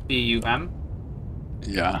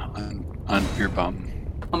 Yeah, Ump Your Bum.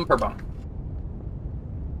 Umperbum.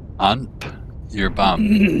 Ump Your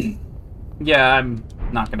Bum. Yeah, I'm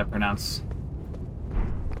not going to pronounce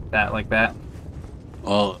that like that.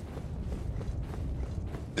 Well,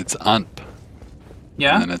 it's Ump.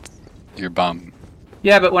 Yeah? And then it's Your Bum.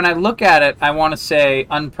 Yeah, but when I look at it, I want to say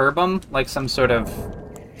unperbum, like some sort of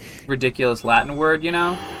ridiculous Latin word, you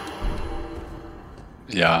know?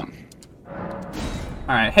 Yeah.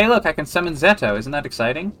 Alright, hey look, I can summon Zeto. Isn't that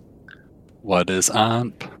exciting? What is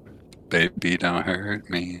Ump? Baby, don't hurt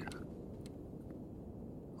me.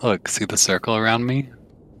 Look, see the circle around me?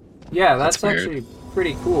 Yeah, that's weird. actually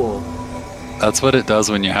pretty cool. That's what it does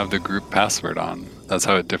when you have the group password on. That's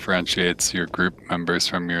how it differentiates your group members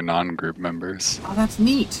from your non-group members. Oh, that's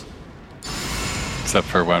neat. Except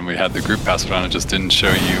for when we had the group password on, it just didn't show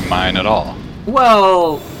you mine at all.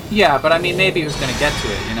 Well, yeah, but I mean, maybe it was going to get to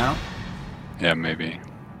it, you know? Yeah, maybe.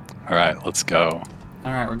 Alright, let's go.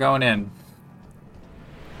 Alright, we're going in.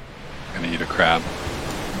 Gonna eat a crab.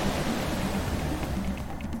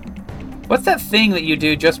 What's that thing that you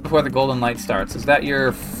do just before the golden light starts? Is that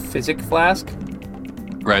your physic flask?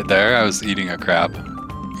 Right there, I was eating a crab.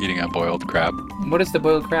 Eating a boiled crab. What does the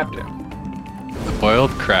boiled crab do? The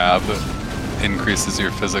boiled crab increases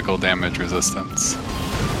your physical damage resistance.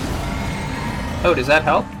 Oh, does that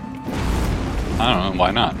help? I don't know,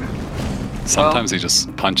 why not? Sometimes he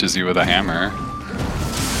just punches you with a hammer.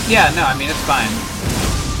 Yeah, no, I mean, it's fine.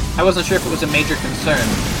 I wasn't sure if it was a major concern.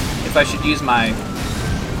 If I should use my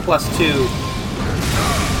 +2.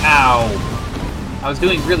 Ow. I was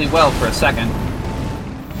doing really well for a second.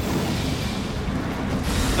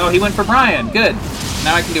 Oh, he went for Brian. Good.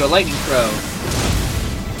 Now I can do a lightning throw.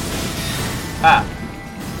 Ah.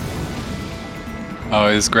 Oh,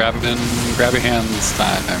 he's grabbing hands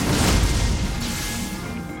time.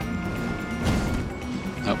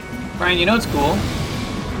 Oh. Brian, you know it's cool.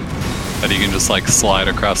 That he can just like slide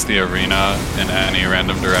across the arena in any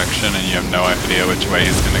random direction and you have no idea which way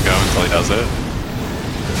he's gonna go until he does it.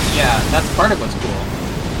 Yeah, that's part of what's cool.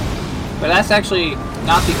 But that's actually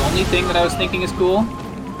not the only thing that I was thinking is cool.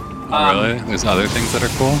 Oh, really? There's other things that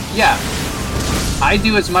are cool? Yeah. I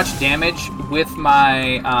do as much damage with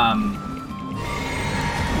my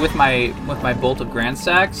Bolt of Grand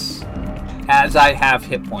Stacks as I have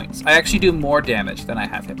hit points. I actually do more damage than I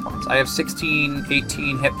have hit points. I have 18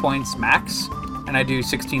 hit points max, and I do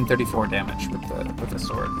 1634 damage with the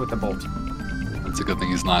sword, with the bolt. It's a good thing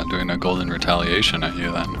he's not doing a golden retaliation at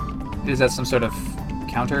you then. Is that some sort of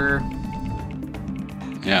counter?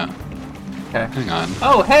 Yeah. Okay. Hang on.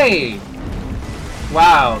 Oh, hey!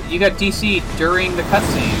 Wow, you got DC'd during the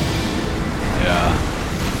cutscene. Yeah.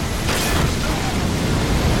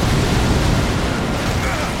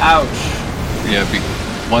 Ouch. Yeah,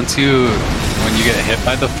 when you get hit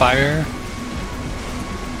by the fire,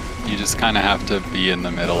 you just kind of have to be in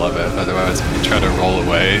the middle of it. Otherwise, if you try to roll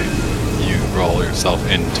away, you roll yourself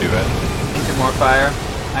into it. Into more fire?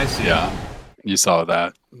 I see. Yeah, you saw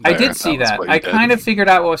that. I did see that. I kind of figured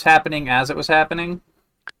out what was happening as it was happening.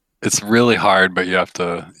 It's really hard, but you have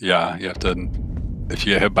to, if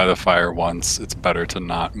you get hit by the fire once, it's better to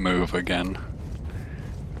not move again.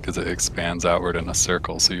 because it expands outward in a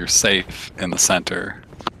circle, so you're safe in the center.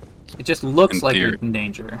 It just looks In like theory. you're in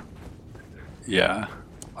danger. Yeah.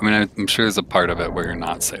 I mean, I'm sure there's a part of it where you're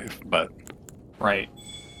not safe, but Right.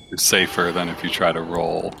 you're safer than if you try to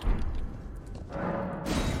roll.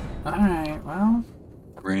 Alright, well...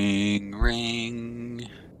 Ring, ring.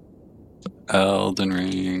 Elden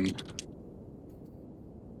Ring.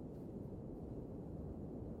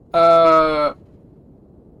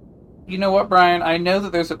 You know what, Brian? I know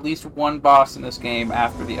that there's at least one boss in this game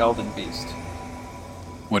after the Elden Beast.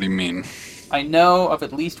 What do you mean? I know of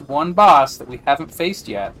at least one boss that we haven't faced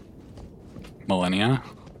yet. Millennia?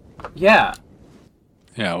 Yeah.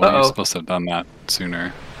 Yeah, well, you're Uh-oh. supposed to have done that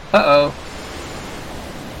sooner. Uh-oh.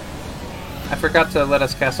 I forgot to let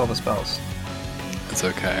us cast all the spells. It's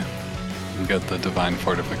okay. You get the Divine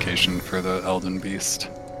Fortification for the Elden Beast.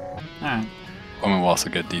 Alright. I mean, we'll also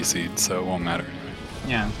get DC'd, so it won't matter.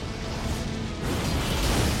 Yeah.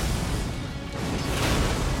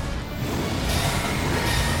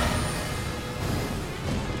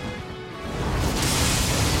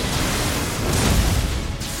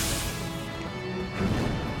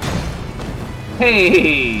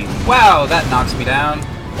 Hey! Wow, that knocks me down.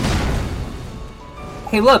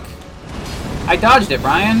 Hey, look! I dodged it,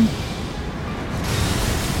 Brian.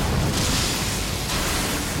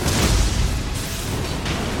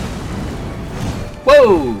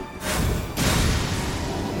 Whoa!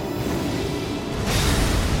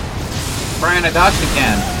 Brian, I dodged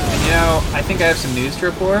again. And you know, I think I have some news to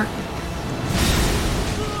report.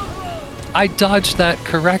 I dodged that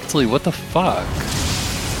correctly. What the fuck?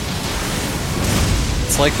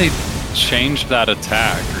 It's like they changed that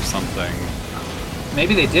attack or something.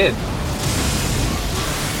 Maybe they did.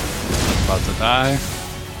 About to die.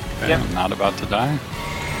 Okay, Yep. I'm not about to die.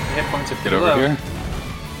 The hit points are Get pretty over low. here.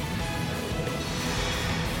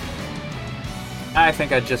 I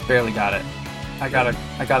think I just barely got it. I got a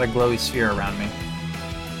glowy sphere around me.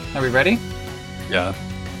 Are we ready? Yeah.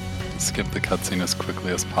 Skip the cutscene as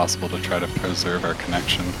quickly as possible to try to preserve our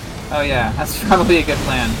connection. Oh yeah, that's probably a good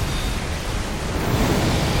plan.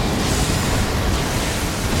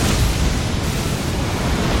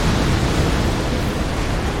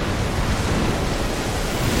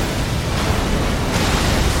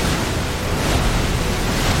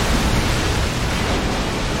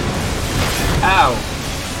 Ow!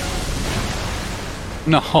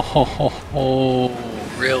 No,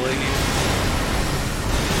 really?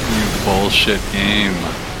 You bullshit game.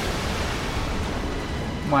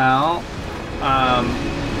 Well,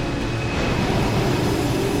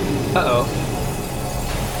 uh-oh.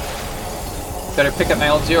 Better pick up my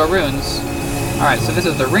old 0 runes. Alright, so this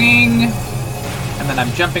is the ring, and then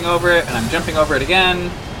I'm jumping over it, and I'm jumping over it again,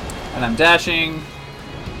 and I'm dashing.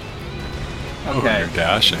 Oh, Okay. you're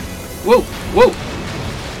dashing. Whoa! Whoa!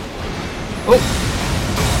 Oh!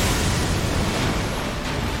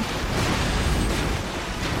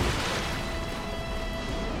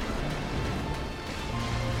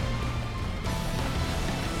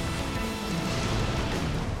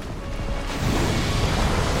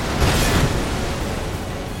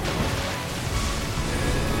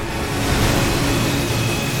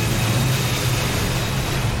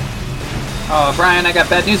 Oh, Brian, I got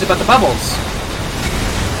bad news about the bubbles.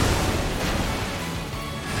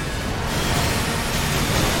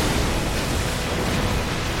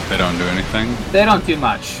 They don't do anything. They don't do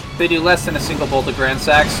much. They do less than a single bolt of Grand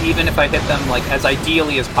Sacks, even if I hit them like as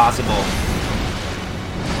ideally as possible.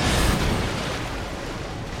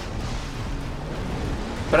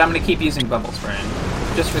 But I'm gonna keep using bubbles, Brian,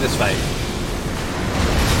 just for this fight.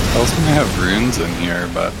 I was gonna have runes in here,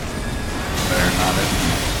 but they're not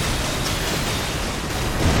in.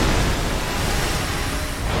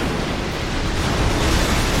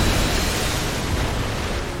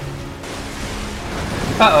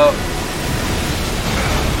 Uh-oh.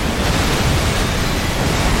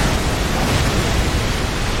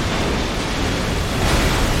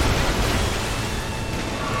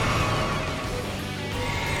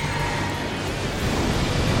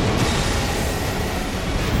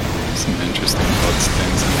 Some interesting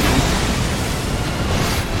bloodstains in here.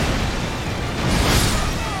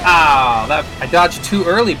 Ow, that I dodged too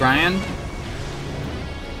early, Brian.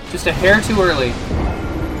 Just a hair too early.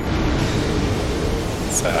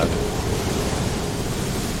 Sad.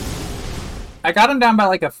 I got him down by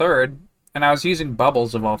like a third, and I was using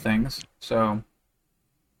bubbles of all things, so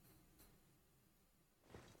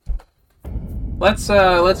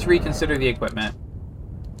let's reconsider the equipment.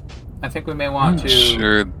 I think we may want I'm to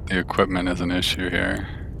sure the equipment is an issue here.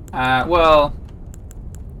 well,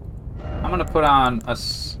 I'm gonna put on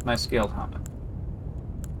my scaled helmet.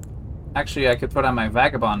 Actually, I could put on my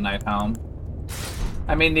Vagabond Knight helm.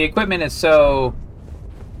 I mean, the equipment is so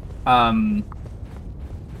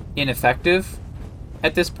ineffective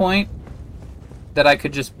at this point that I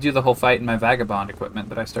could just do the whole fight in my Vagabond equipment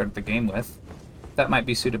that I started the game with. That might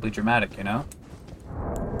be suitably dramatic, you know?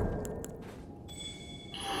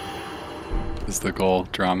 Is the goal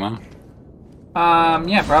drama?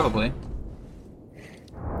 Yeah, probably.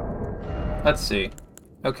 Let's see.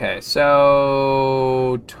 Okay,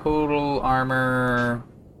 so total armor.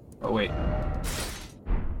 Oh wait.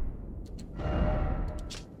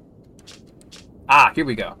 Ah, here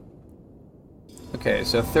we go. Okay,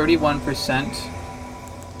 so 31%.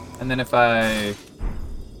 And then if I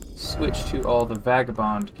switch to all the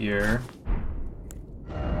Vagabond gear.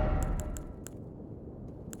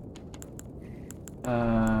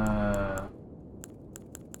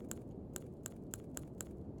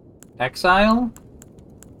 Exile?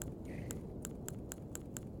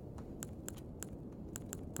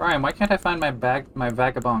 Brian, why can't I find my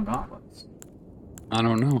Vagabond gauntlets? I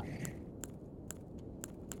don't know.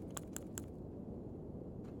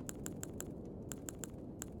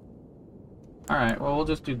 Alright, well, we'll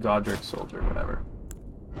just do Godric Soldier, whatever.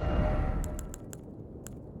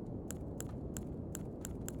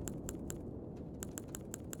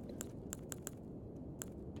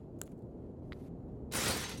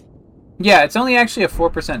 Yeah, it's only actually a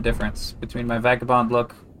 4% difference between my Vagabond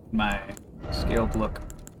look and my scaled look.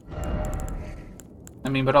 I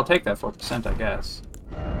mean, but I'll take that 4%, I guess.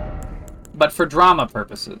 But for drama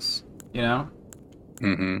purposes, you know?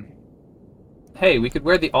 Mm-hmm. Hey, we could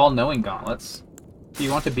wear the all-knowing gauntlets. Do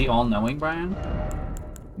you want to be all-knowing, Brian?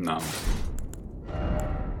 No.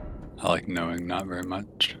 I like knowing not very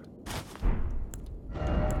much.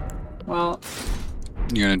 Well...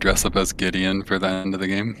 You gonna dress up as Gideon for the end of the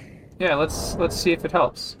game? Yeah, let's see if it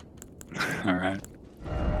helps. Alright.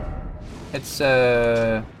 It's,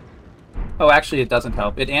 Oh, actually, it doesn't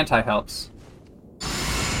help. It anti-helps.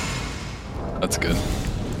 That's good.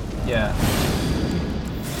 Yeah.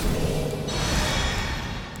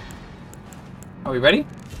 Are we ready?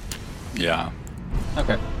 Yeah.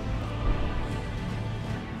 Okay.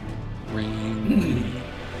 Rain.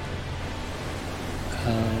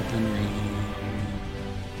 Elden Ring.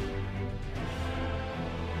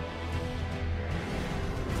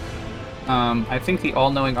 I think the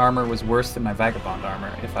all-knowing armor was worse than my Vagabond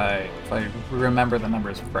armor, if I remember the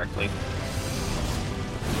numbers correctly.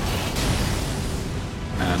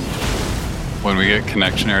 And when we get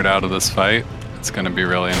connection aired out of this fight, it's gonna be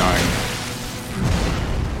really annoying.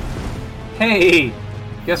 Hey!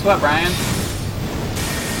 Guess what, Brian?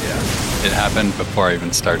 Yeah. It happened before I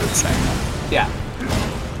even started saying that. Yeah.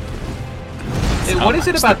 What is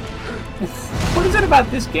it about... What is it about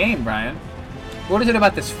this game, Brian? What is it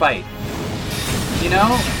about this fight? You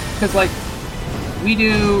know? Because, like, we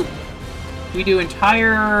do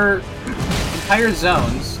entire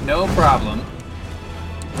zones, no problem.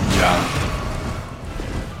 Yeah.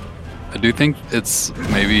 I do think it's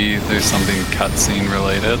maybe there's something cutscene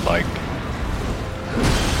related, like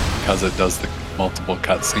because it does the multiple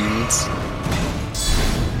cutscenes.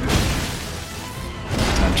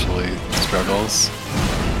 Potentially struggles.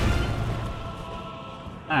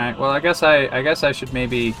 All right. Well, I guess I should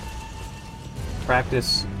maybe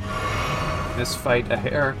practice this fight a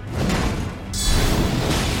hair.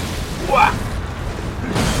 Wah!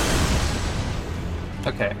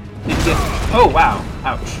 Okay. Oh wow!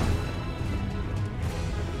 Ouch.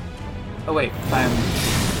 Oh wait, if I'm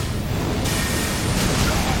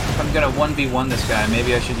gonna 1v1 this guy,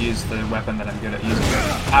 maybe I should use the weapon that I'm good at using.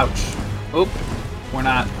 Ouch. Oop. We're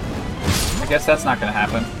not. I guess that's not gonna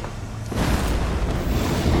happen.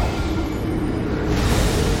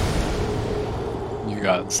 You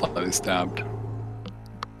got slightly stabbed.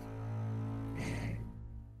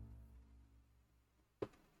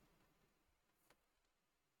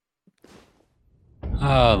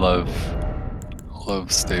 I love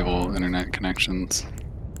stable internet connections.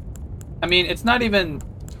 I mean, it's not even.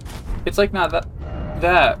 It's like not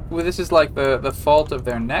that. Well, this is like the fault of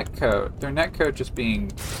their netcode. Their netcode just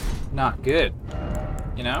being not good.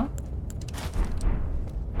 You know?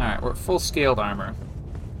 Alright, we're full scaled armor.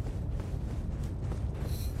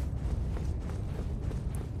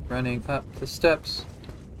 Running up the steps.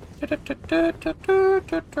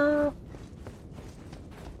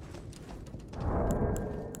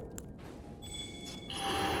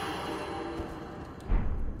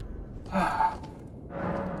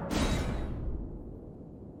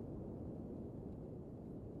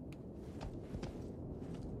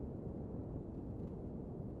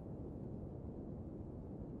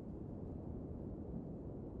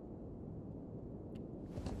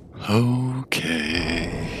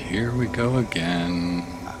 Okay, here we go again.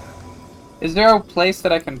 Is there a place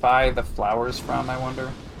that I can buy the flowers from, I wonder?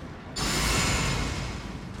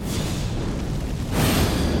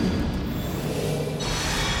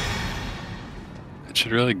 It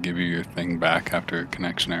should really give you your thing back after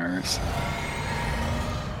connection errors.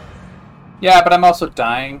 Yeah, but I'm also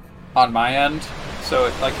dying on my end, so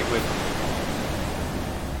it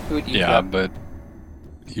would eat Yeah, up. but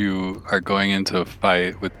you are going into a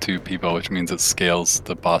fight with 2 people, which means it scales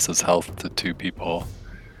the boss's health to 2 people.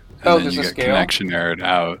 And then There's you a get scale? connection errored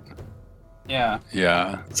out. Yeah.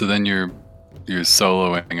 Yeah, so then you're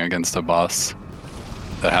soloing against a boss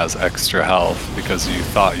that has extra health because you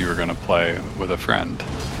thought you were going to play with a friend.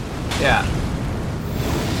 Yeah.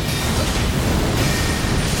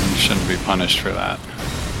 You shouldn't be punished for that.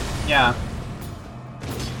 Yeah.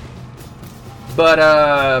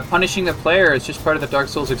 But punishing the player is just part of the Dark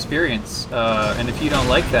Souls experience. And if you don't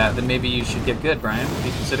like that, then maybe you should get good, Brian. Have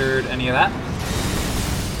you considered any of that?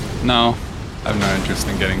 No, I have no interest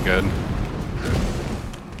in getting good.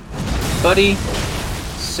 Buddy,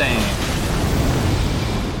 same.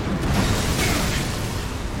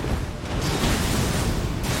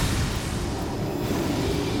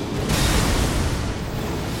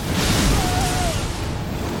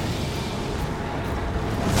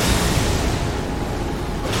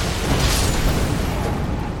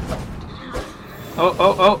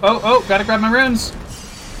 Oh, gotta grab my runes.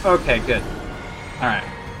 Okay, good. Alright.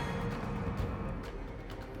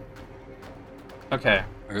 Okay.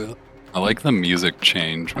 I like the music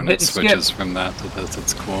change when it switches from that to this.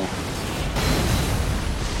 It's cool.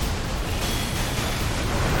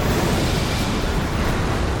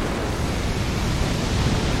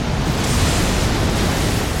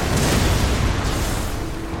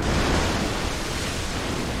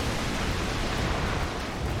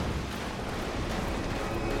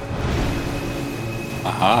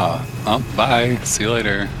 Aha. Oh, bye. See you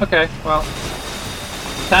later. Okay, well,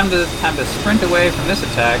 time to sprint away from this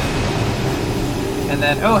attack. And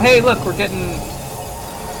then, oh hey, look, we're getting...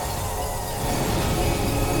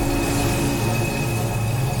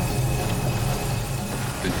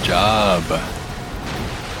 Good job.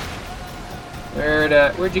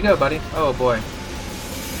 Where'd you go, buddy? Oh boy.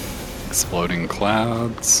 Exploding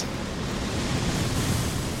clouds.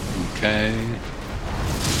 Okay.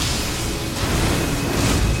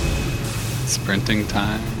 Sprinting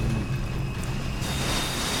time.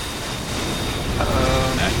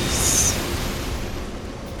 Uh-oh. Nice.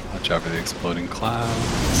 Watch out for the exploding clouds.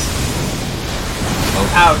 Oh.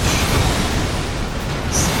 Ouch.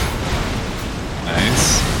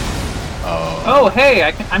 Nice. Oh. Oh,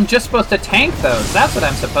 hey, I'm just supposed to tank those. That's what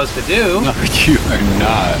I'm supposed to do. No, you are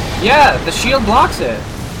not. Yeah, the shield blocks it.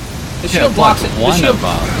 The shield blocks it. One The shield, of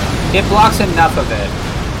them. it blocks enough of it.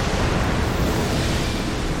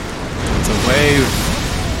 It's a wave.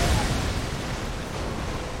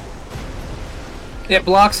 It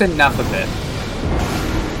blocks enough of it.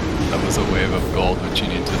 That was a wave of gold, which you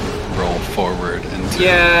need to roll forward into.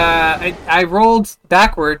 Yeah, I rolled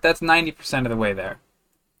backward. That's 90% of the way there.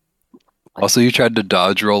 Also, you tried to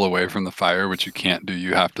dodge roll away from the fire, which you can't do.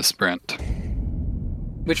 You have to sprint.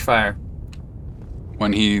 Which fire?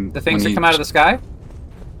 The things that come out of the sky?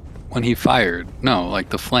 When he fired. No, like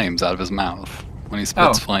the flames out of his mouth. When he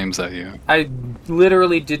spits flames at you. I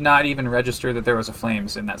literally did not even register that there was a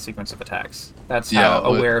flames in that sequence of attacks. That's how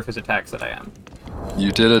aware of his attacks that I am.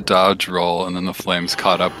 You did a dodge roll, and then the flames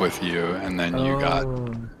caught up with you, and then you got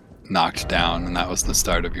knocked down, and that was the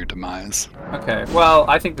start of your demise. Okay, well,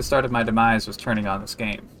 I think the start of my demise was turning on this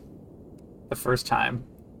game. The first time.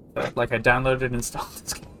 But, like, I downloaded and installed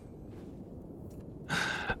this game.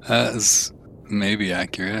 That is maybe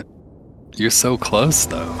accurate. You're so close,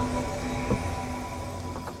 though.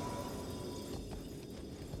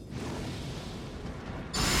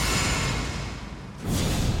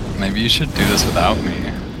 Maybe you should do this without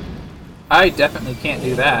me. I definitely can't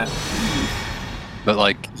do that. But,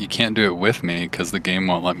 like, you can't do it with me because the game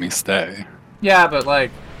won't let me stay. Yeah, but,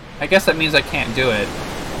 like, I guess that means I can't do it.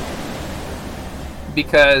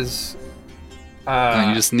 Because... no,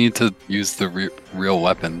 you just need to use the real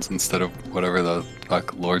weapons instead of whatever the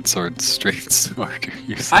fuck Lord Sword straight sword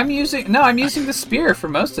you're using. I'm using the spear for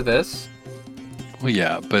most of this. Well,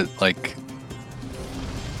 yeah, but, like...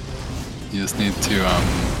 You just need to,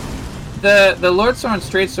 The Lord Sword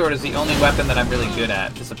straight sword is the only weapon that I'm really good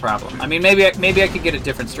at. Is the problem. I mean, maybe I could get a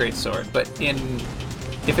different straight sword, but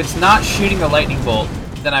if it's not shooting the lightning bolt,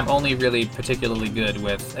 then I'm only really particularly good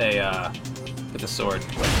with a sword.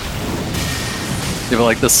 Yeah, but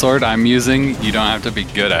like the sword I'm using, you don't have to be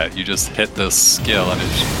good at. You just hit this skill and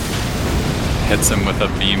it hits him with a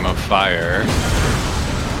beam of fire.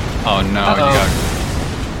 Oh no,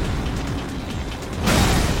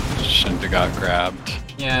 you shouldn't have got grabbed.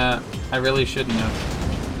 Yeah, I really shouldn't have.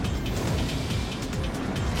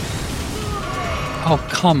 Oh,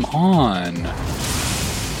 come on.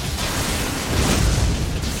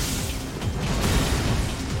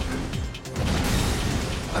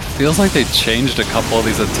 It feels like they changed a couple of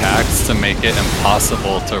these attacks to make it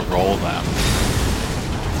impossible to roll them.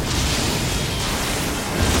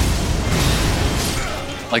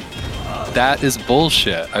 Like, that is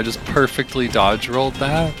bullshit. I just perfectly dodge rolled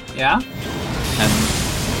that. Yeah? And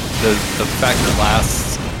the fact that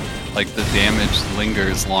lasts, like, the damage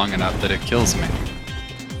lingers long enough that it kills me.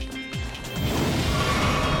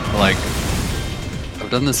 Like, I've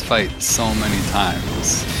done this fight so many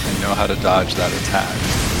times. I know how to dodge that attack.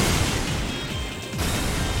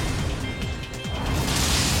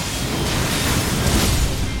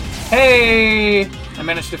 Hey! I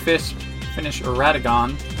managed to finish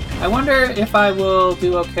Radagon. I wonder if I will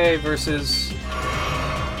do okay versus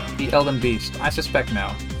the Elden Beast. I suspect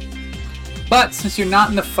no. But since you're not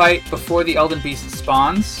in the fight before the Elden Beast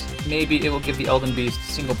spawns, maybe it will give the Elden Beast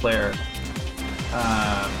single player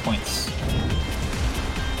points.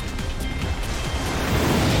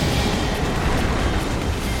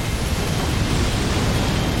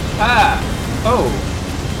 Ah! Oh!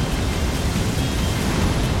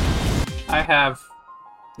 I have...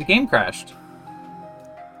 The game crashed.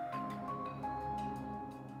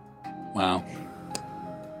 Wow.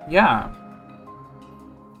 Yeah.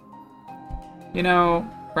 You know,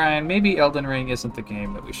 Brian, maybe Elden Ring isn't the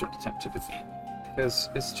game that we should attempt to defeat. Because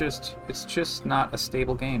it's just not a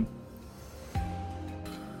stable game.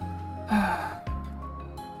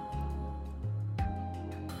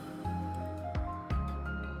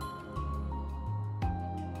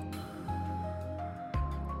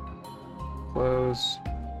 Close.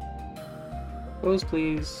 Close,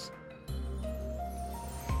 please.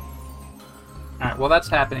 Alright, while that's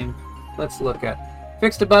happening, let's look at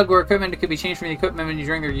fixed a bug where equipment could be changed from the equipment menu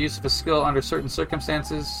during their use of a skill under certain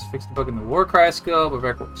circumstances. Fixed a bug in the Warcry skill, but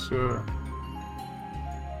back sure.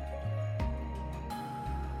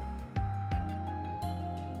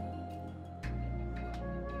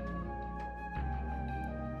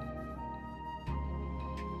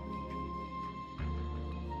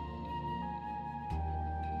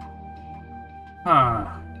 Huh.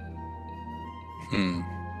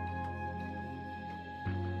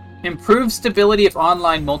 Improved stability of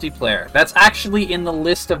online multiplayer. That's actually in the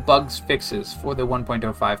list of bugs fixes for the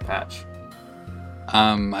 1.05 patch.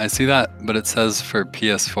 I see that, but it says for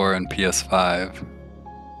PS4 and PS5.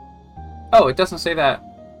 Oh, it doesn't say that.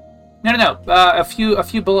 No. A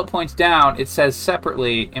few bullet points down, it says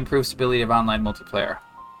separately improved stability of online multiplayer,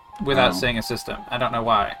 without saying a system. I don't know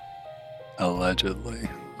why. Allegedly.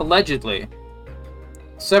 Allegedly.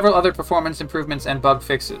 Several other performance improvements and bug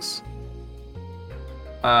fixes.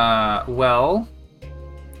 Well...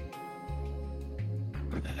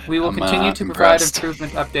 We will continue to provide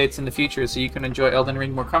improvement updates in the future so you can enjoy Elden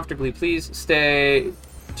Ring more comfortably. Please stay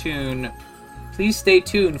tuned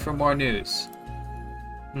for more news.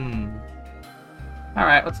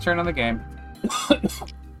 Alright, let's turn on the game.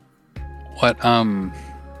 What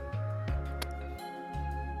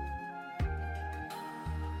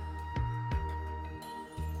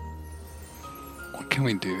can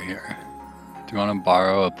we do here? Do you want to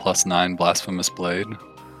borrow a +9 Blasphemous Blade?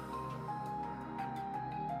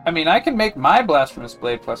 I mean, I can make my Blasphemous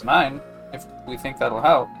Blade +9, if we think that'll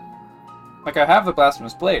help. Like, I have the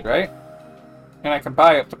Blasphemous Blade, right? And I can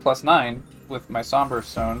buy up to +9 with my Somber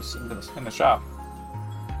Stones in the shop.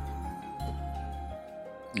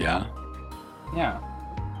 Yeah? Yeah.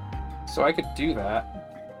 So I could do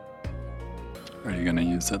that. Are you gonna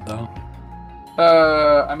use it, though?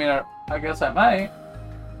 I mean, I guess I might.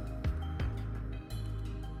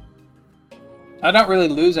 I don't really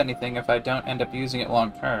lose anything if I don't end up using it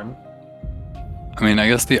long term. I mean, I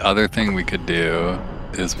guess the other thing we could do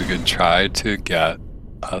is we could try to get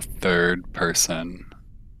a third person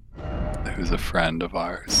who's a friend of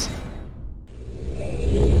ours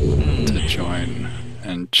to join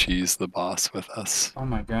and cheese the boss with us. Oh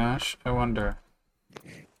my gosh, I wonder.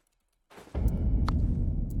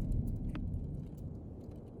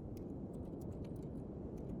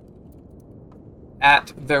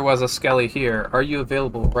 At There Was a Skelly Here. Are you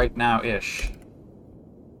available right now-ish?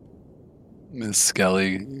 Is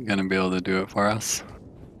Skelly gonna be able to do it for us?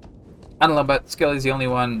 I don't know, but Skelly's the only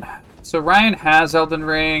one. So Ryan has Elden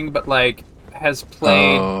Ring, but like has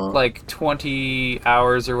played like 20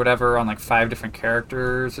 hours or whatever on like 5 different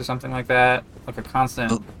characters or something like that. Like a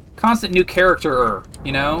constant constant new character,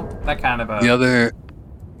 you know, that kind of a.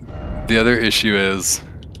 The other issue is.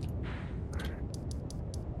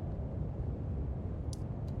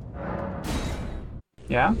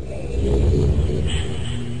 Yeah.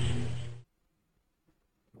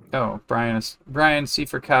 Oh, Brian C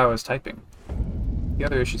for cow is typing. The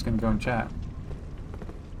other issue's gonna go in chat.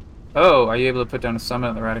 Oh, are you able to put down a summon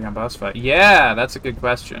at the Radagon boss fight? Yeah, that's a good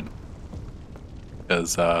question.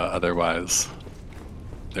 Because otherwise,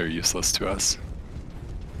 they're useless to us.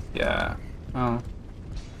 Yeah. Oh.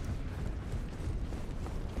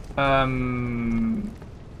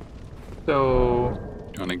 So.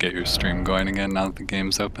 You want to get your stream going again now that the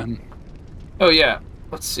game's open? Oh yeah.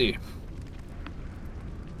 Let's see.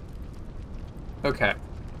 Okay.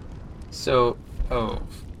 So,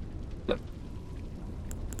 look.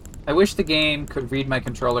 I wish the game could read my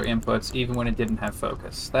controller inputs even when it didn't have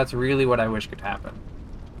focus. That's really what I wish could happen.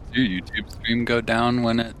 Does your YouTube stream go down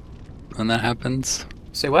when that happens?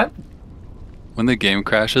 Say what? When the game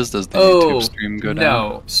crashes, does the YouTube stream go down?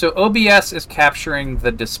 No. So OBS is capturing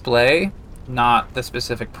the display, not the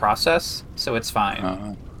specific process, so it's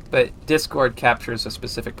fine. But Discord captures a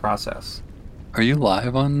specific process. Are you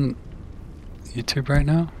live on YouTube right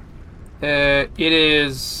now? It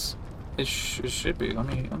is. It should be.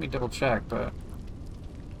 Let me double check. But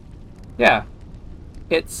yeah,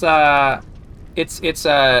 it's an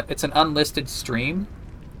unlisted stream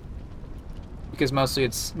because mostly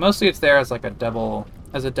it's there as like a double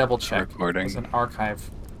check recording, as an archive.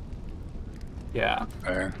 Yeah.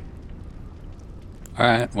 Fair. All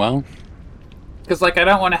right. Well. Because like I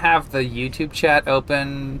don't want to have the YouTube chat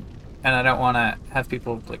open. And I don't want to have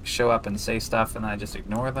people like show up and say stuff and I just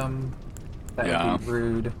ignore them. That would be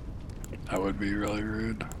rude. That would be really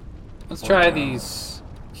rude. Let's try these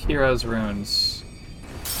Heroes runes.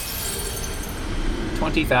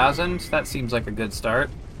 20,000? That seems like a good start.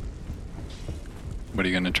 What are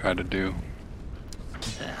you going to try to do?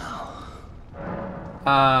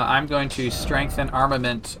 I'm going to strengthen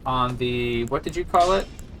armament on the... What did you call it?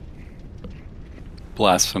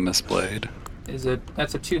 Blasphemous Blade.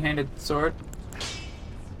 That's a two-handed sword?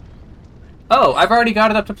 Oh, I've already got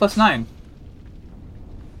it up to +9.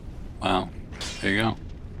 Wow. There you go.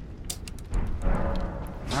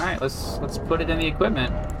 Alright, let's put it in the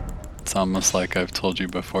equipment. It's almost like I've told you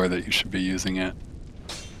before that you should be using it.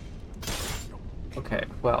 Okay,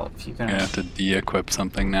 well, if you can... You're gonna have to de-equip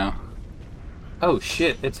something now. Oh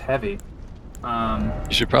shit, it's heavy. You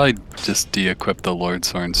should probably just de-equip the Lord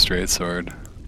Sorn Straight Sword.